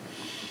apathy.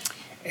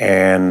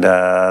 And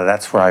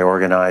that's where I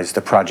organized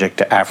the Project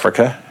to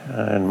Africa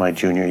in my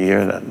junior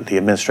year. The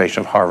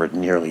administration of Harvard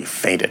nearly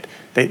fainted.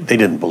 They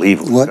didn't believe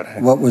it was going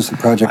to. What was the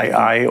project?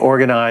 I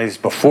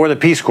organized, before the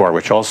Peace Corps,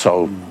 which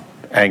also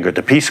angered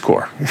the Peace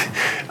Corps,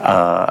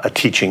 a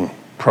teaching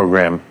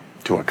program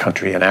to a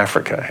country in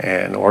Africa,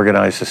 and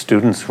organized the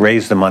students,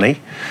 raised the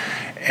money,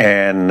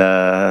 and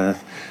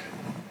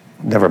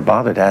never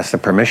bothered to ask the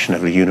permission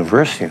of the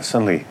university. And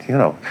suddenly,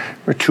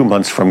 we're 2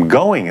 months from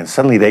going, and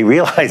suddenly they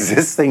realize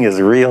this thing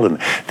is real, and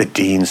the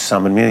dean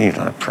summoned me. You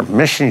don't have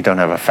permission, you don't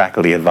have a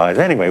faculty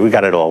advisor. Anyway, we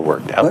got it all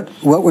worked out.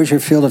 What was your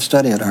field of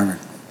study at Harvard?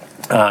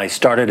 I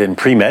started in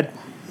pre-med,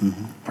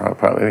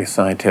 probably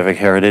scientific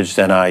heritage.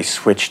 Then I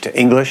switched to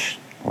English,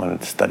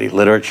 wanted to study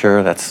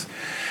literature. That's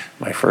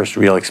my first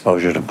real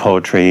exposure to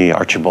poetry,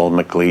 Archibald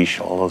MacLeish,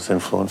 all those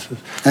influences.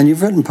 And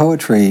you've written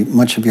poetry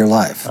much of your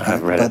life. I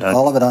have read it.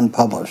 All of it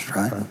unpublished,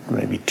 right?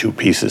 Maybe 2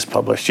 pieces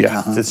published,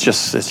 yeah. It's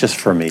just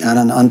for me. And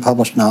an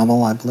unpublished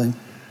novel, I believe?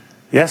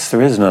 Yes,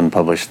 there is an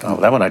unpublished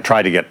novel. That one I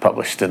tried to get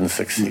published, didn't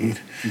succeed.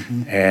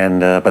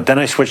 But then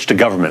I switched to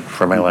government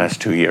for my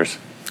last 2 years.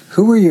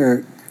 Who were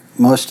your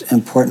most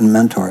important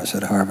mentors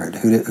at Harvard?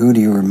 Who do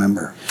you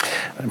remember?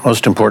 My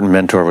most important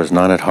mentor was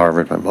not at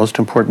Harvard. My most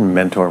important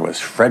mentor was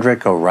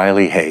Frederick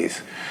O'Reilly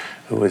Hayes,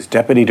 who was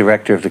Deputy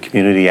Director of the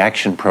Community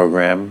Action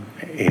Program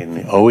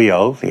in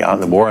OEO,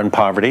 the War on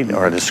Poverty,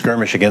 or the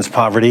Skirmish Against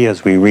Poverty,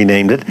 as we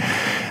renamed it.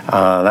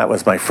 That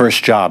was my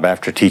first job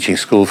after teaching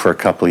school for a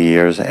couple of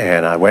years,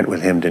 and I went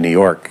with him to New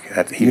York.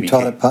 You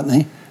taught at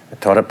Putney? I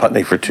taught at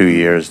Putney for 2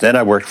 years. Then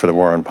I worked for the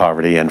War on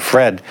Poverty, and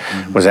Fred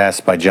was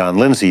asked by John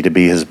Lindsay to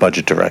be his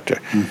budget director.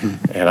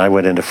 And I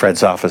went into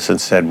Fred's office and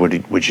said,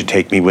 would you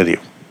take me with you?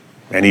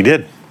 And he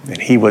did.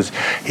 And he was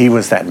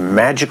that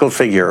magical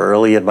figure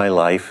early in my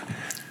life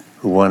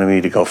who wanted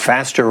me to go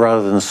faster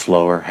rather than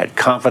slower, had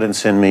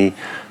confidence in me,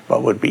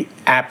 but would be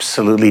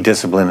absolutely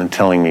disciplined in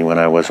telling me when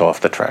I was off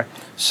the track.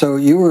 So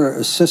you were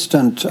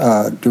assistant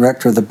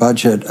director of the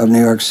budget of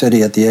New York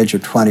City at the age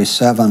of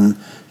 27,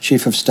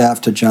 chief of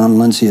staff to John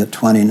Lindsay at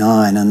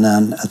 29, and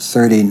then at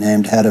 30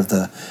 named head of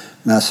the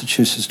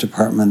Massachusetts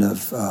Department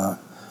of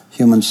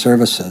Human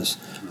Services.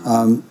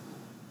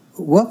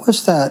 What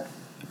was that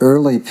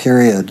early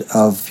period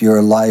of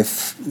your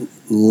life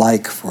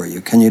like for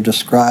you? Can you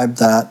describe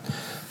that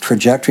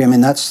trajectory? I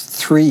mean, that's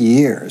 3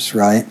 years,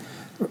 right?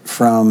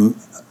 From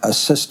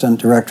assistant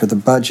director of the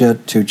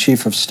budget to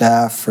chief of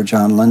staff for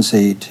John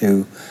Lindsay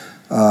to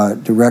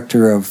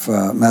director of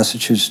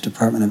Massachusetts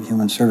Department of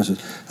Human Services.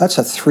 That's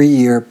a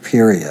 3-year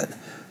period.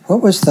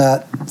 What was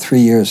that 3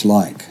 years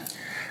like?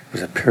 It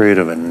was a period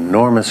of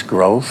enormous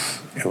growth.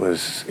 It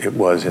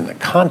was in the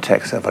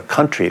context of a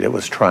country that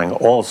was trying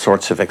all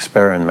sorts of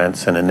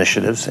experiments and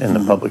initiatives in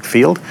the public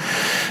field.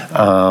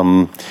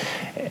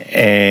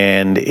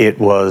 And it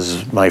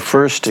was my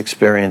first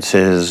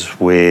experiences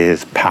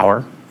with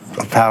power,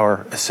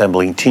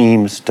 assembling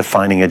teams,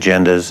 defining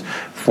agendas,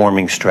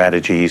 forming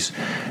strategies,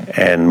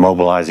 and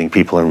mobilizing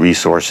people and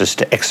resources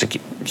to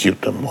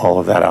execute them. All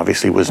of that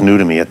obviously was new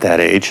to me at that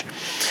age.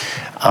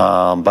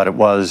 But it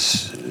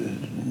was,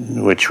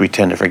 which we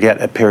tend to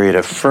forget, a period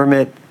of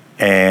ferment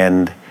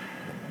and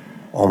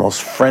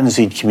almost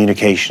frenzied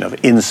communication of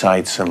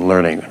insights and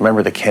learning.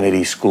 Remember, the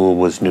Kennedy School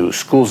was new.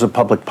 Schools of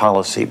public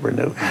policy were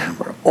new.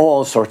 Were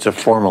all sorts of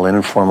formal and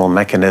informal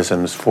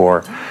mechanisms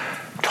for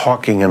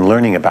talking and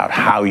learning about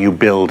how you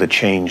build a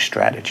change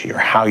strategy or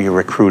how you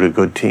recruit a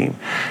good team.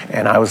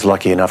 And I was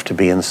lucky enough to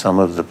be in some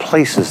of the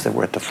places that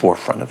were at the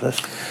forefront of this.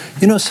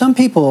 You know, some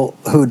people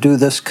who do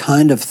this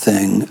kind of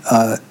thing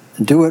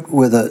do it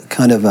with a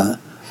kind of a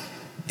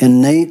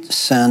innate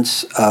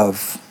sense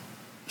of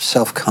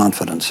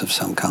self-confidence of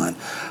some kind.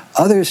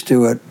 Others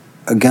do it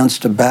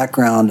against a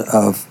background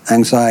of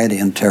anxiety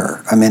and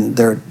terror. I mean,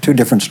 there are two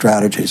different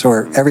strategies,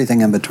 or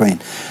everything in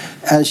between.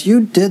 As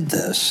you did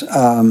this,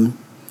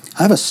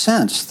 I have a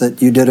sense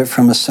that you did it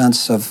from a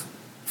sense of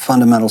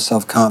fundamental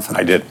self-confidence.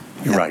 I did.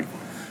 You're right.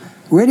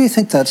 Where do you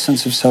think that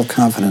sense of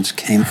self-confidence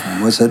came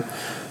from? Was it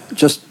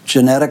just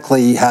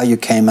genetically how you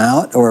came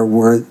out, or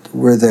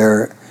were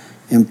there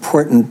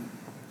important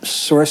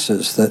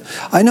sources that...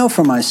 I know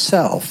for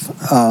myself,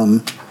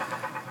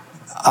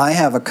 I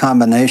have a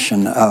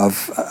combination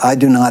of... I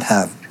do not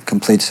have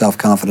complete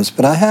self-confidence,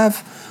 but I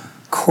have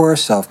core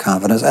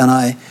self-confidence, and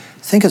I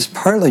think it's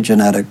partly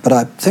genetic, but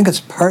I think it's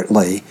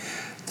partly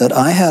that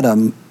I had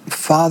a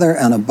father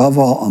and above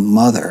all a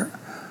mother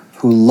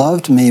who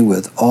loved me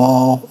with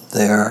all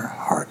their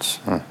hearts.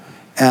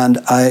 And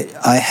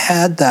I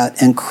had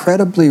that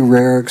incredibly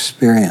rare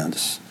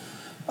experience.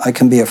 I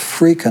can be a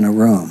freak in a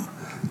room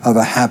of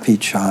a happy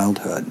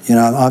childhood. You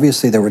know,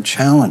 obviously there were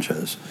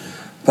challenges,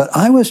 but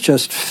I was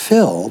just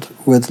filled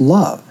with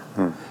love.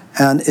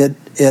 And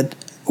it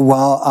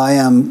while I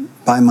am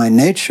by my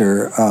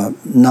nature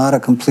not a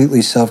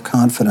completely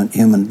self-confident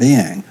human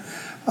being,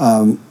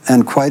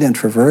 and quite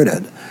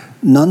introverted,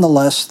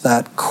 nonetheless,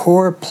 that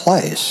core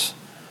place,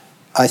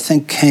 I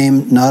think,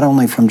 came not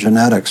only from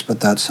genetics,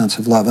 but that sense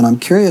of love. And I'm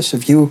curious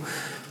if you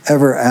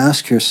ever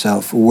ask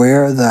yourself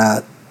where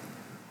that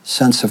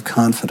sense of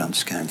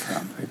confidence came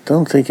from. I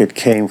don't think it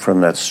came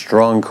from that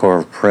strong core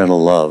of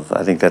parental love.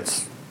 I think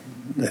that's,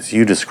 as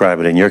you describe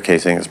it in your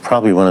case, I think it's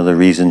probably one of the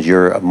reasons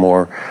you're a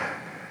more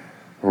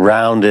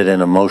rounded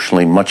and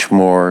emotionally much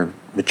more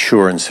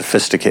mature and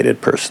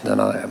sophisticated person than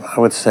I am. I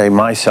would say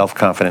my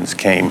self-confidence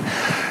came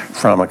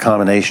from a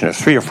combination of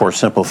 3 or 4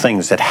 simple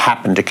things that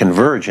happened to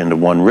converge into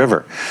one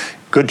river.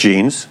 Good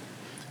genes,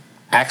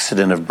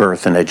 accident of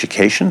birth and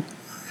education,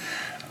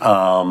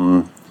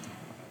 and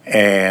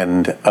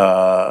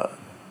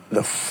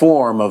the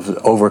form of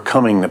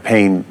overcoming the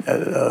pain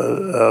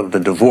of the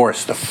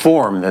divorce, the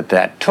form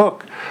that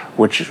took,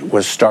 which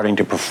was starting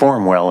to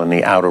perform well in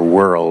the outer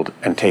world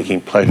and taking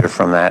pleasure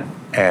from that.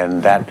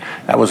 And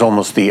that was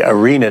almost the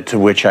arena to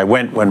which I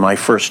went when my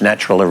first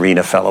natural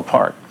arena fell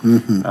apart.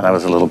 And that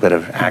was a little bit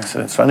of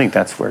accident. So I think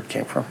that's where it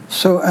came from.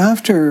 So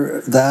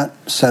after that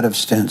set of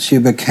stints, you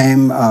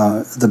became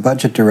the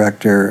budget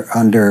director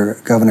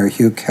under Governor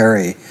Hugh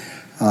Carey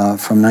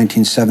from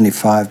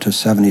 1975 to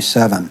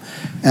 77.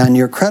 And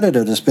you're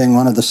credited as being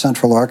one of the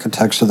central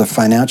architects of the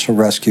financial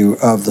rescue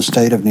of the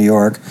state of New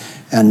York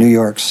and New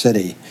York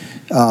City.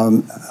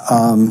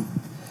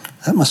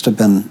 That must have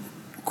been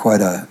quite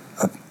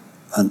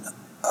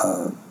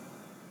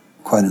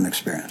quite an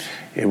experience.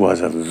 It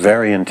was a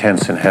very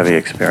intense and heavy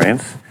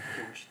experience.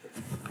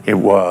 I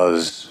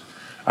was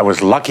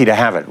lucky to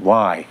have it.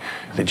 Why?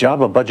 The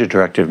job of budget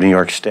director of New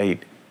York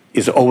State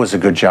is always a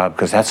good job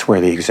because that's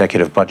where the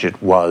executive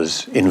budget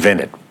was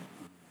invented.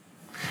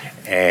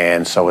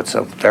 And so it's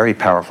a very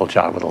powerful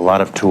job with a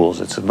lot of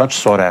tools. It's a much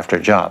sought after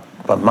job.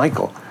 But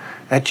Michael,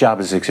 that job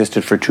has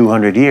existed for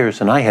 200 years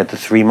and I had the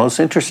 3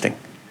 most interesting.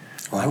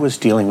 I was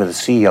dealing with the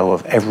CEO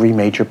of every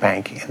major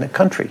bank in the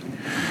country.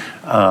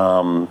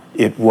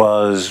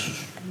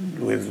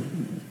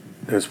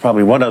 There's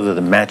probably one other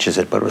that matches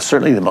it, but it was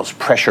certainly the most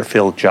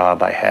pressure-filled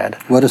job I had.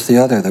 What is the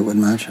other that would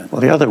match it? Well,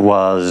 the other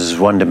was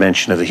one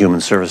dimension of the human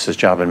services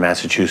job in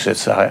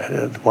Massachusetts.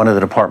 One of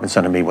the departments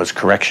under me was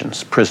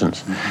corrections,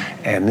 prisons.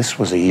 And this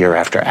was a year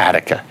after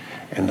Attica,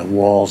 and the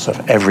walls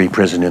of every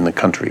prison in the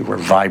country were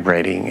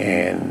vibrating.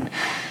 And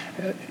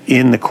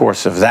in the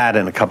course of that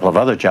and a couple of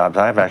other jobs,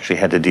 I've actually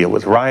had to deal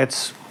with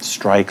riots,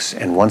 strikes,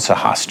 and once a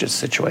hostage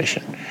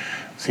situation.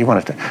 So he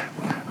wanted to.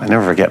 I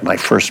never forget my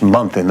first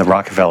month in the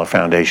Rockefeller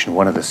Foundation.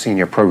 One of the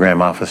senior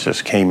program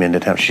officers came into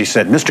town. She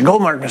said, Mr.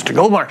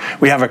 Goldmark,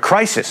 we have a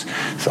crisis.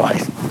 So I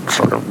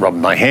sort of rubbed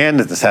my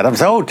hand and sat up and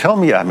said, oh, tell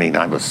me. I mean,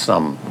 I was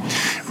some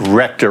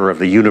rector of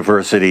the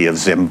University of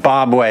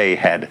Zimbabwe,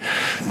 had,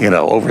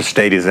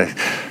 overstayed his.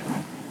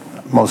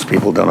 Most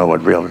people don't know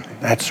what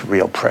that's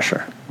real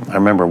pressure. I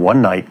remember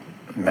one night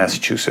in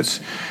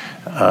Massachusetts,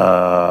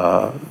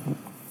 my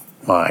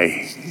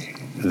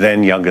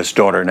then youngest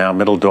daughter, now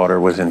middle daughter,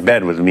 was in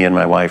bed with me and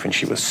my wife, and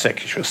she was sick.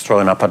 She was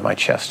throwing up on my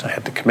chest. I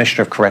had the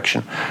commissioner of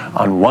correction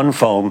on one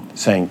phone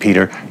saying,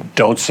 Peter,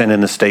 don't send in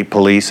the state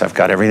police. I've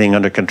got everything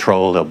under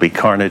control. There'll be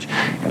carnage.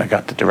 And I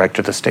got the director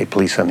of the state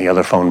police on the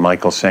other phone,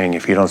 Michael, saying,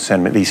 if you don't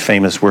send me these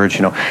famous words,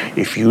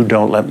 if you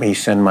don't let me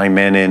send my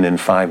men in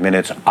 5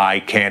 minutes,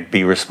 I can't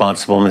be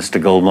responsible, Mr.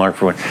 Goldmark,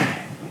 for what.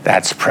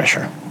 That's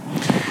pressure.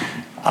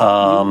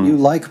 You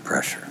like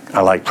pressure.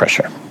 I like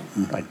pressure.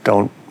 Mm-hmm. I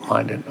don't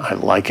mind it. I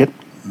like it.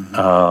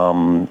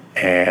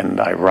 And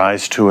I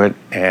rise to it,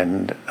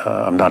 and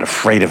I'm not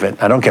afraid of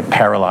it. I don't get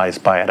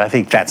paralyzed by it. I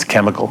think that's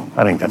chemical.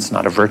 I think that's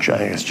not a virtue. I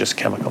think it's just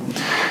chemical.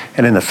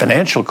 And in the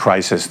financial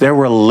crisis, there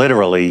were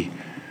literally,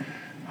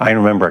 I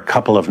remember a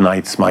couple of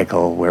nights,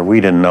 Michael, where we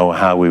didn't know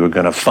how we were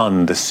going to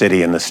fund the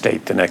city and the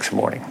state the next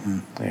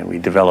morning. And we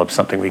developed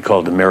something we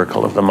called the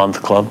Miracle of the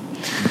Month Club.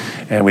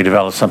 And we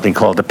developed something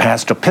called the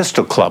Pass to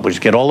Pistol Club,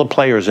 which get all the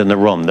players in the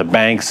room. The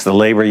banks, the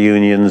labor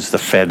unions, the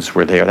feds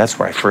were there. That's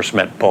where I first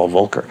met Paul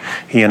Volcker.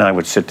 He and I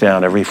would sit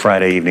down every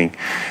Friday evening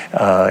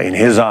in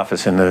his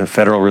office in the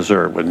Federal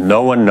Reserve with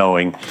no one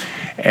knowing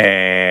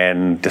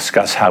and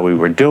discuss how we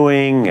were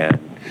doing. And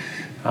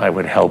I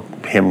would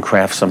help him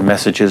craft some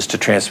messages to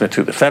transmit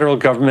to the federal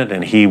government,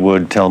 and he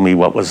would tell me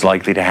what was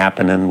likely to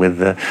happen. And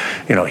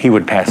he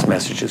would pass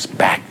messages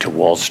back to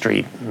Wall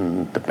Street,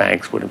 and the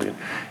banks would have been.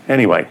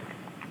 Anyway.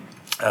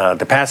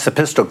 The Pass the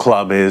Pistol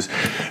Club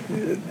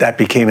that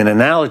became an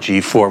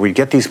analogy for we'd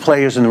get these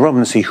players in the room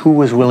and see who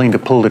was willing to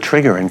pull the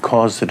trigger and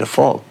cause the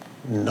default.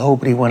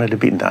 Nobody wanted to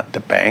be, not the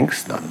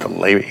banks, not the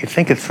labor. You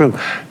think it through.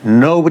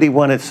 Nobody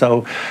wanted,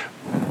 so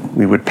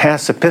we would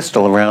pass the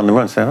pistol around the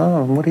room and say,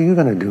 oh, what are you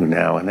going to do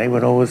now? And they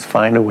would always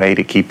find a way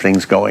to keep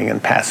things going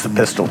and pass the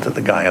pistol to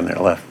the guy on their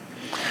left.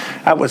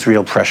 That was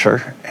real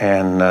pressure,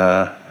 and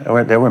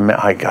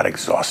I got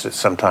exhausted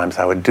sometimes.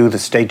 I would do the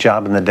state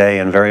job in the day,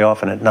 and very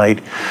often at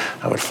night,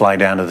 I would fly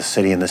down to the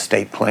city in the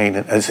state plane,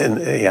 on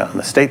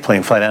the state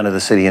plane, fly down to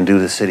the city and do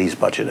the city's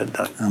budget at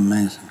night.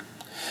 Amazing.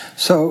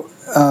 So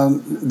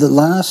the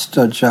last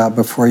job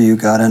before you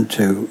got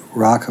into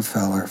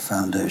Rockefeller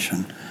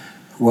Foundation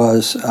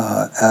was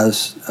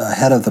as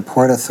head of the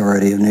Port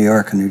Authority of New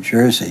York and New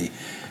Jersey,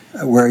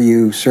 where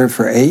you served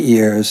for 8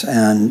 years,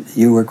 and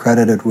you were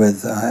credited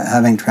with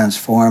having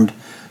transformed,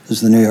 this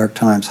is the New York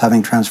Times,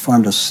 having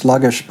transformed a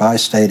sluggish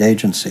bi-state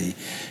agency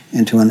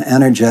into an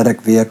energetic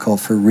vehicle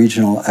for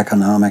regional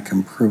economic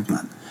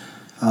improvement.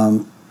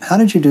 How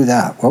did you do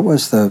that? What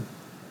was the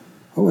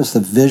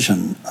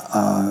vision?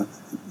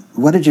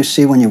 What did you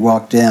see when you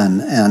walked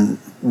in, and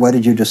what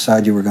did you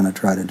decide you were going to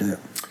try to do?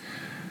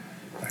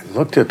 I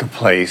looked at the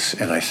place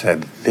and I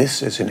said,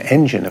 this is an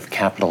engine of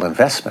capital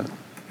investment.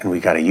 And we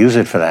got to use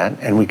it for that,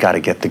 and we got to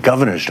get the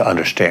governors to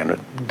understand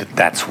that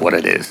that's what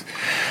it is.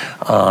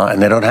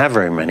 And they don't have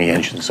very many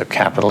engines of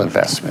capital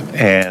investment.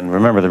 And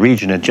remember, the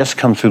region had just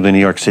come through the New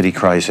York City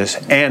crisis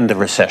and the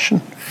recession.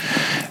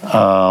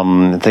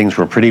 Things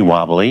were pretty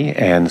wobbly,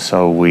 and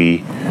so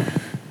we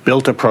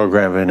built a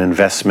program of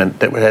investment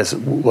that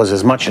was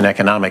as much an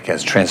economic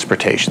as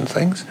transportation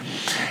things.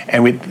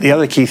 And the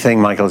other key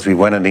thing, Michael, is we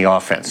went on the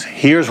offense.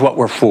 Here's what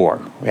we're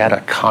for. We had a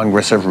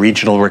Congress of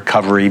Regional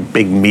Recovery,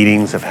 big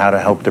meetings of how to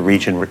help the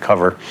region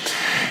recover.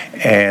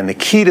 And the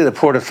key to the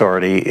Port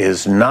Authority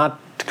is not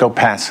to go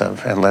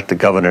passive and let the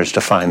governors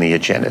define the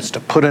agenda. It's to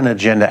put an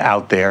agenda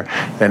out there,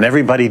 then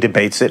everybody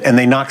debates it, and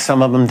they knock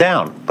some of them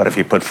down. But if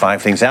you put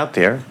 5 things out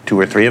there, 2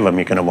 or 3 of them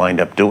you're going to wind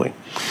up doing.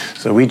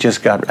 So we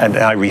just and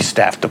I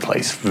restaffed the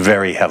place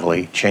very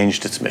heavily,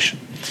 changed its mission,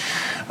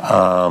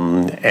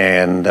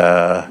 and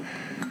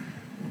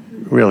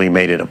really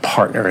made it a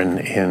partner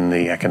in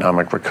the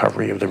economic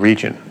recovery of the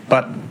region.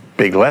 But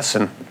big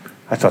lesson,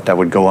 I thought that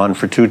would go on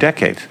for 2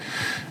 decades.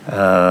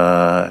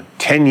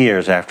 10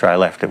 years after I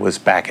left, it was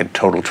back in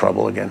total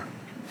trouble again.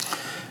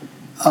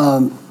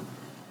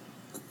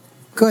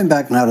 Going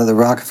back now to the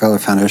Rockefeller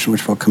Foundation,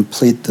 which will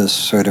complete this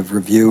sort of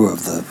review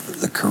of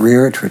the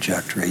career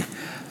trajectory,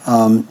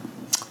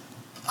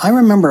 I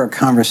remember a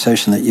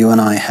conversation that you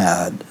and I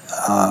had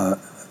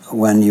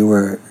when you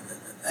were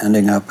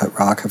ending up at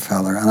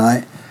Rockefeller,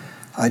 and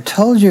I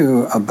told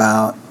you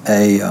about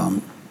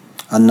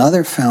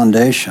another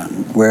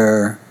foundation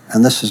where,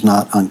 and this is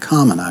not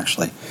uncommon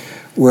actually,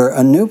 where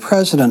a new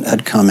president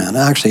had come in.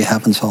 Actually, it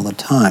happens all the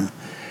time.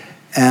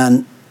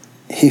 And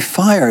he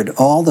fired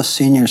all the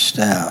senior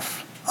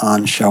staff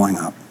on showing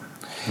up.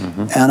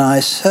 Mm-hmm. And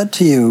I said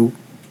to you,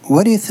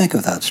 what do you think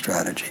of that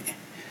strategy?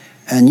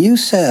 And you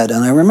said,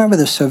 and I remember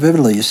this so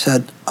vividly, you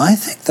said, I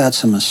think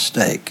that's a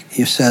mistake.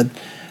 You said,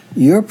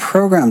 your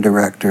program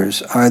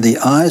directors are the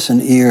eyes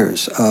and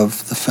ears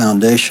of the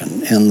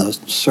foundation in the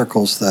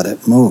circles that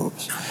it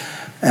moves.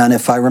 And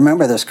if I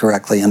remember this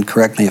correctly, and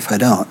correct me if I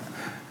don't,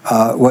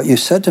 what you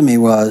said to me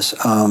was,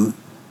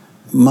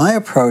 my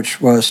approach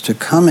was to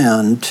come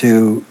in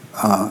to,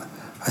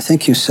 I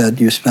think you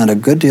said you spent a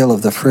good deal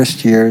of the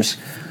first years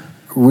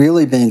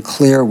really being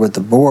clear with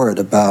the board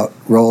about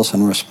roles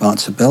and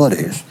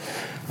responsibilities.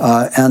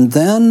 And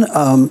then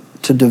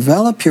to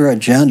develop your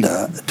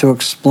agenda, to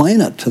explain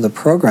it to the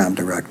program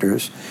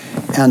directors,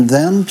 and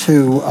then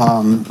to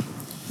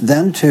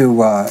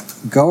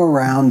go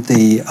around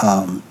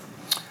the,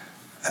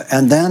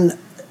 and then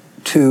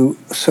to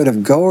sort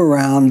of go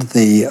around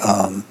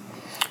the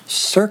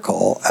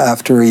circle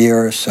after a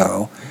year or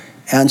so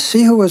and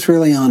see who was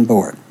really on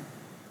board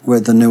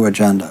with the new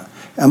agenda.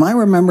 Am I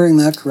remembering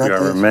that correctly?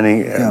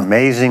 You are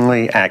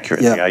amazingly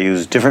accurate. Yeah. I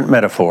use different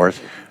metaphors.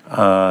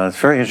 It's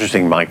very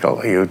interesting, Michael.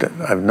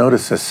 I've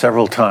noticed this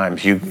several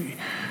times. You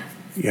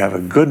have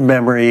a good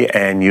memory,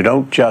 and you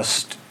don't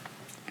just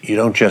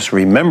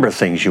remember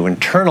things. You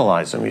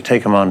internalize them. You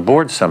take them on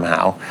board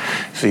somehow.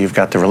 So you've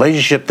got the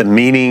relationship, the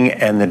meaning,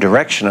 and the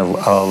direction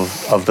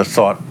of the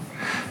thought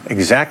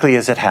exactly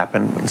as it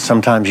happened. And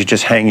sometimes you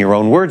just hang your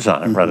own words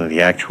on it rather than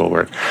the actual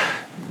words.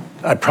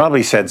 I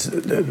probably said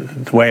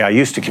the way I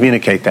used to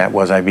communicate that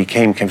was I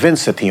became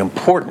convinced that the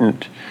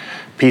important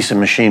piece of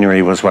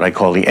machinery was what I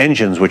call the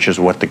engines, which is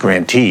what the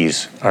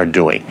grantees are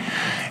doing.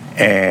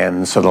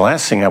 And so the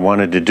last thing I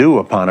wanted to do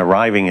upon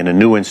arriving in a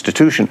new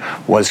institution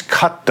was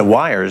cut the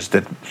wires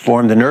that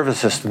formed the nervous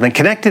system and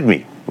connected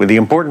me with the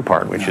important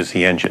part, which is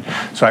the engine.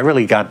 So I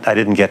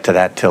didn't get to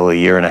that till a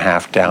year and a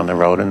half down the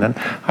road, and then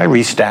I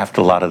restaffed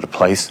a lot of the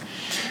place.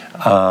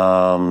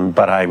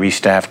 But I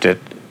restaffed it,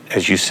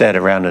 as you said,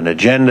 around an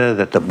agenda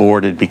that the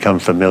board had become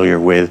familiar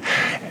with,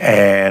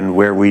 and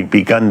where we'd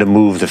begun to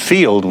move the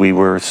field, we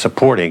were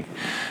supporting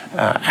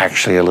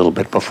actually a little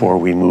bit before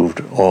we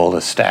moved all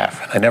the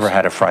staff. I never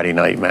had a Friday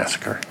night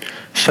massacre.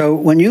 So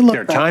when you look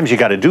there are times you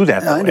got to do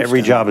that, though.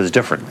 Every job is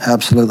different.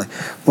 Absolutely.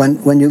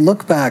 When you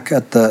look back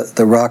at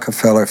the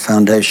Rockefeller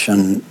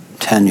Foundation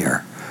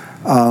tenure,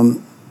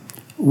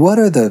 what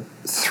are the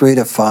 3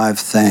 to 5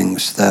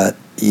 things that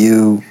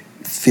you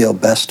feel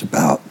best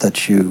about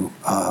that you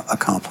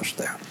accomplished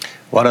there?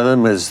 One of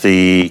them is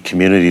the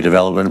community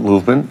development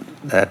movement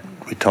that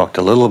we talked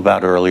a little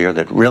about earlier,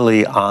 that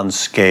really on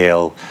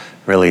scale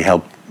really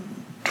helped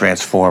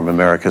transform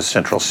America's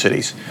central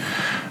cities.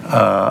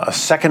 A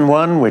second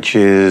one, which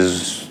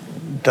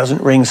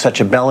doesn't ring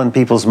such a bell in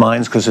people's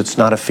minds because it's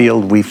not a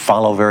field we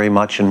follow very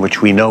much, in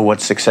which we know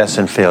what success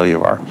and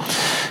failure are.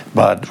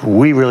 But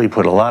we really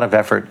put a lot of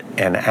effort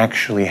and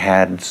actually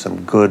had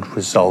some good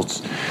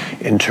results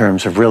in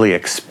terms of really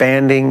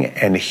expanding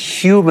and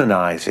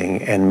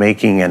humanizing and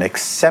making an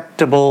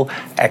accepted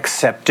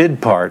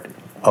part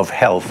of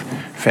health,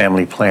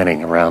 family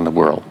planning around the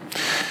world.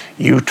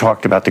 You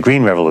talked about the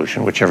Green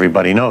Revolution, which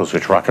everybody knows,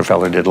 which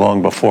Rockefeller did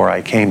long before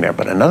I came there.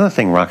 But another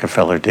thing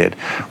Rockefeller did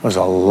was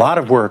a lot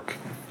of work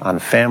on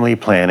family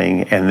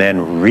planning and then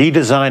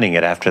redesigning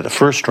it after the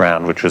first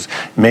round, which was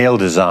male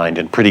designed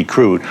and pretty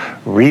crude,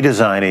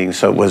 redesigning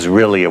so it was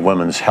really a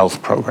women's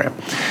health program.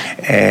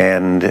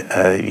 And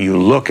you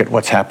look at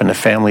what's happened to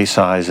family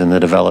size in the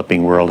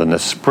developing world and the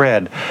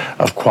spread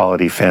of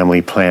quality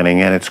family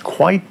planning, and it's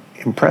quite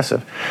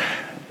impressive.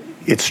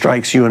 It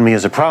strikes you and me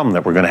as a problem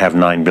that we're going to have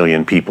 9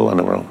 billion people in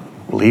the world.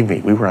 Believe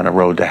me, we were on a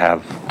road to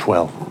have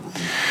 12.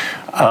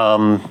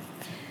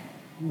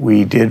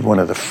 We did one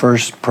of the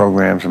first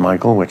programs,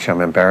 Michael, which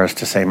I'm embarrassed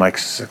to say my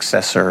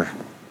successor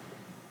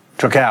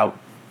took out,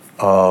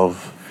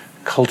 of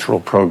cultural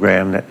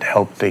program that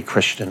helped the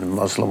Christian and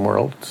Muslim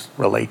worlds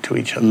relate to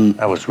each other.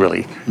 That was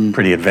really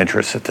pretty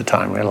adventurous at the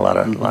time. We had a lot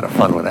of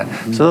fun with that.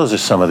 So those are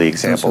some of the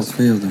examples. Those are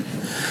 3 of them.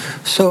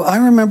 So I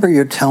remember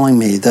you telling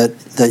me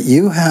that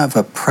you have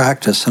a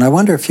practice, and I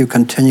wonder if you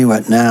continue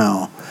it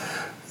now,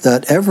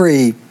 that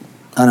every,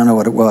 I don't know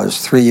what it was,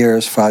 3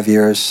 years, 5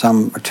 years,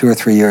 some 2 or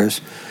 3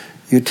 years,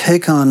 you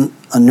take on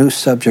a new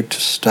subject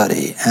to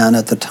study. And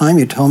at the time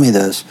you told me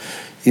this,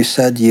 you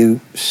said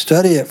you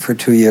study it for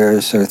 2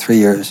 years or 3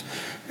 years,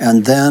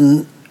 and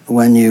then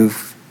when you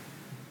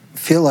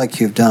feel like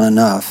you've done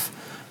enough,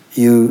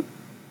 you,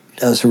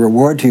 as a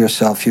reward to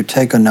yourself, you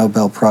take a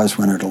Nobel Prize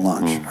winner to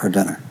lunch or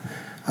dinner.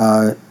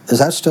 Is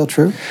that still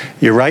true?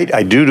 You're right.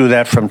 I do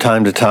that from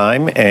time to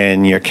time,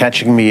 and you're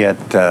catching me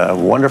at a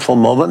wonderful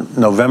moment,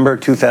 November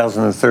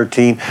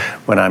 2013,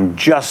 when I'm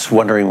just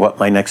wondering what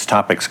my next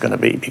topic's going to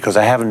be, because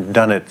I haven't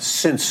done it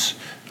since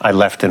I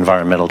left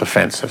environmental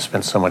defense. I've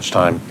spent so much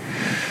time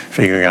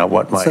figuring out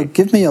what my... So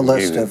give me a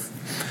list of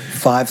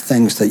 5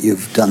 things that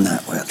you've done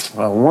that with.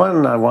 Well,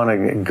 one I want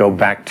to go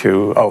back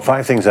to.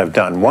 5 things I've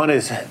done. One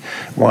is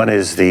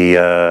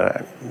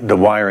the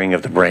wiring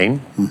of the brain,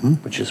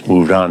 which has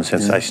moved on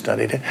since I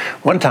studied it.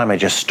 One time I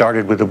just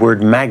started with the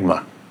word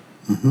magma.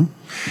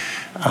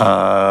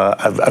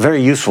 A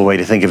very useful way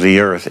to think of the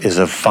Earth is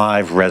of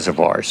 5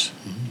 reservoirs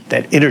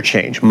that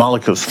interchange.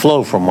 Molecules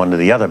flow from one to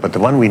the other, but the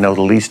one we know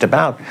the least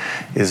about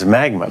is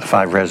magma. The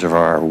 5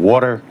 reservoirs are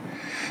water,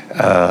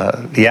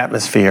 the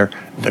atmosphere,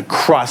 the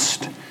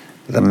crust,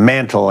 the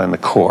mantle, and the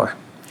core.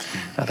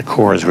 Now, the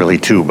core is really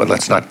two, but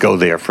let's not go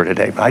there for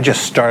today. But I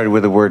just started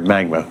with the word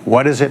magma.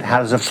 What is it? How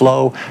does it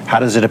flow? How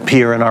does it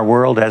appear in our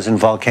world, as in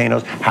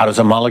volcanoes? How does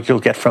a molecule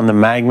get from the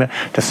magma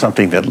to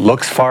something that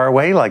looks far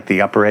away, like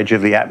the upper edge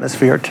of the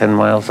atmosphere, 10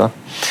 miles up?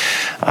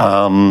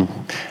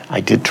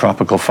 I did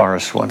tropical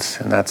forests once,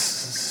 and that's...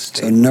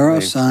 So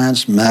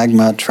neuroscience,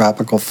 magma,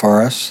 tropical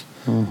forests.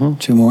 Mm-hmm.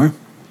 Two more?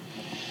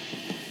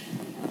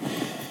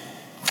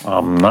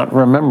 I'm not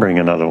remembering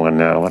another one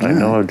now, but I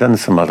know I've done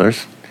some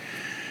others.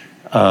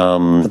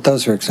 But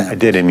those are examples. I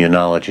did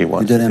immunology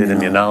once. You did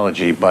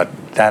immunology, but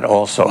that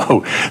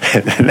also,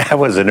 that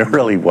was an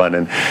early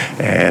one.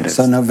 And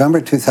so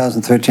November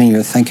 2013,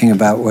 you're thinking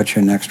about what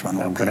your next one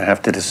will be. I'm going to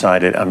have to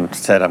decide it. I'm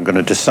going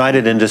to decide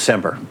it in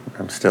December.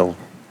 I'm still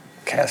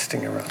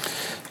casting around.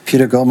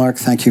 Peter Goldmark,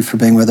 thank you for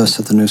being with us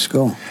at the New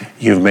School.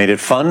 You've made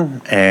it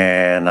fun,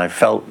 and I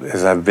felt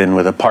as I've been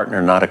with a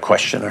partner, not a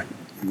questioner.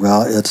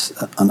 Well, it's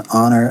an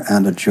honor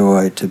and a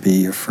joy to be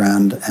your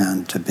friend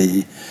and to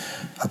be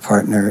a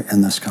partner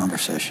in this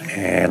conversation.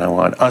 And I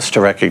want us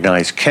to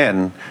recognize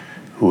Ken,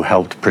 who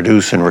helped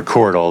produce and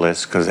record all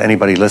this, because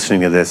anybody listening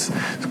to this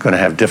is going to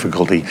have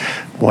difficulty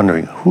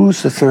wondering,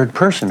 who's the third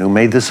person who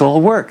made this all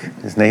work?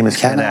 His name is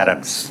Ken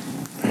Adams.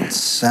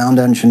 Sound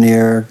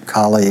engineer,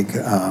 colleague,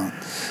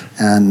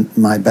 and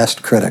my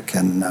best critic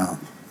in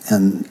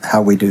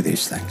how we do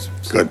these things.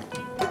 Good.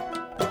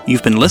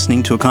 You've been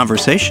listening to a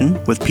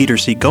conversation with Peter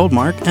C.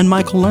 Goldmark and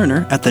Michael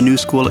Lerner at the New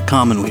School at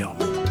Commonweal.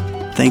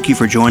 Thank you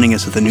for joining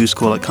us at the New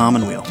School at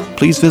Commonweal.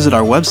 Please visit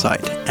our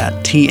website at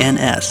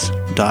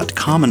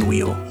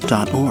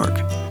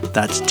tns.commonweal.org.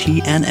 That's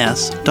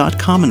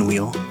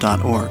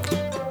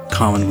tns.commonweal.org.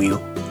 Commonweal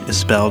is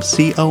spelled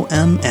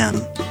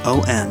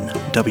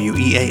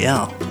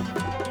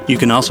COMMONWEAL. You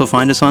can also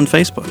find us on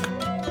Facebook.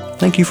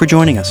 Thank you for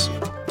joining us.